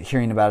and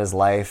hearing about his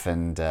life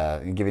and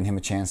giving him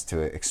a chance to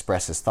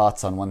express his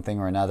thoughts on one thing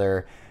or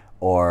another,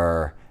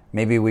 or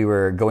maybe we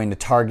were going to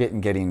Target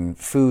and getting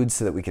food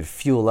so that we could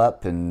fuel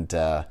up and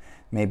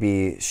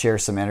maybe share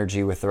some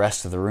energy with the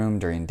rest of the room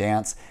during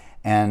dance,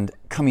 and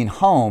coming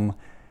home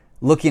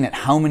looking at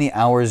how many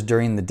hours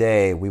during the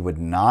day we would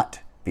not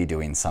be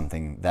doing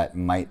something that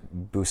might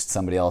boost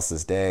somebody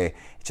else's day.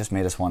 It just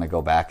made us want to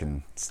go back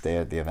and stay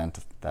at the event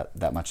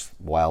that much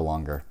while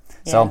longer.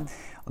 Yeah. So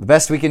the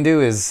best we can do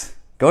is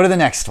go to the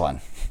next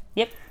one.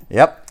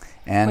 Yep.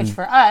 And which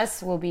for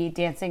us will be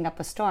Dancing Up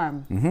a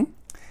Storm. Mm-hmm.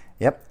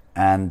 Yep.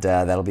 And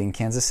that'll be in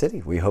Kansas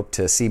City. We hope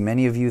to see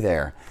many of you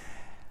there.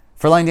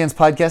 For Line Dance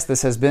Podcast,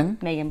 this has been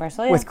Megan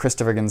Barcelona with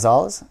Christopher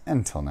Gonzalez.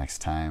 Until next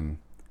time,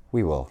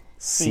 we will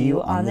see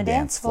you on the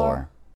dance floor.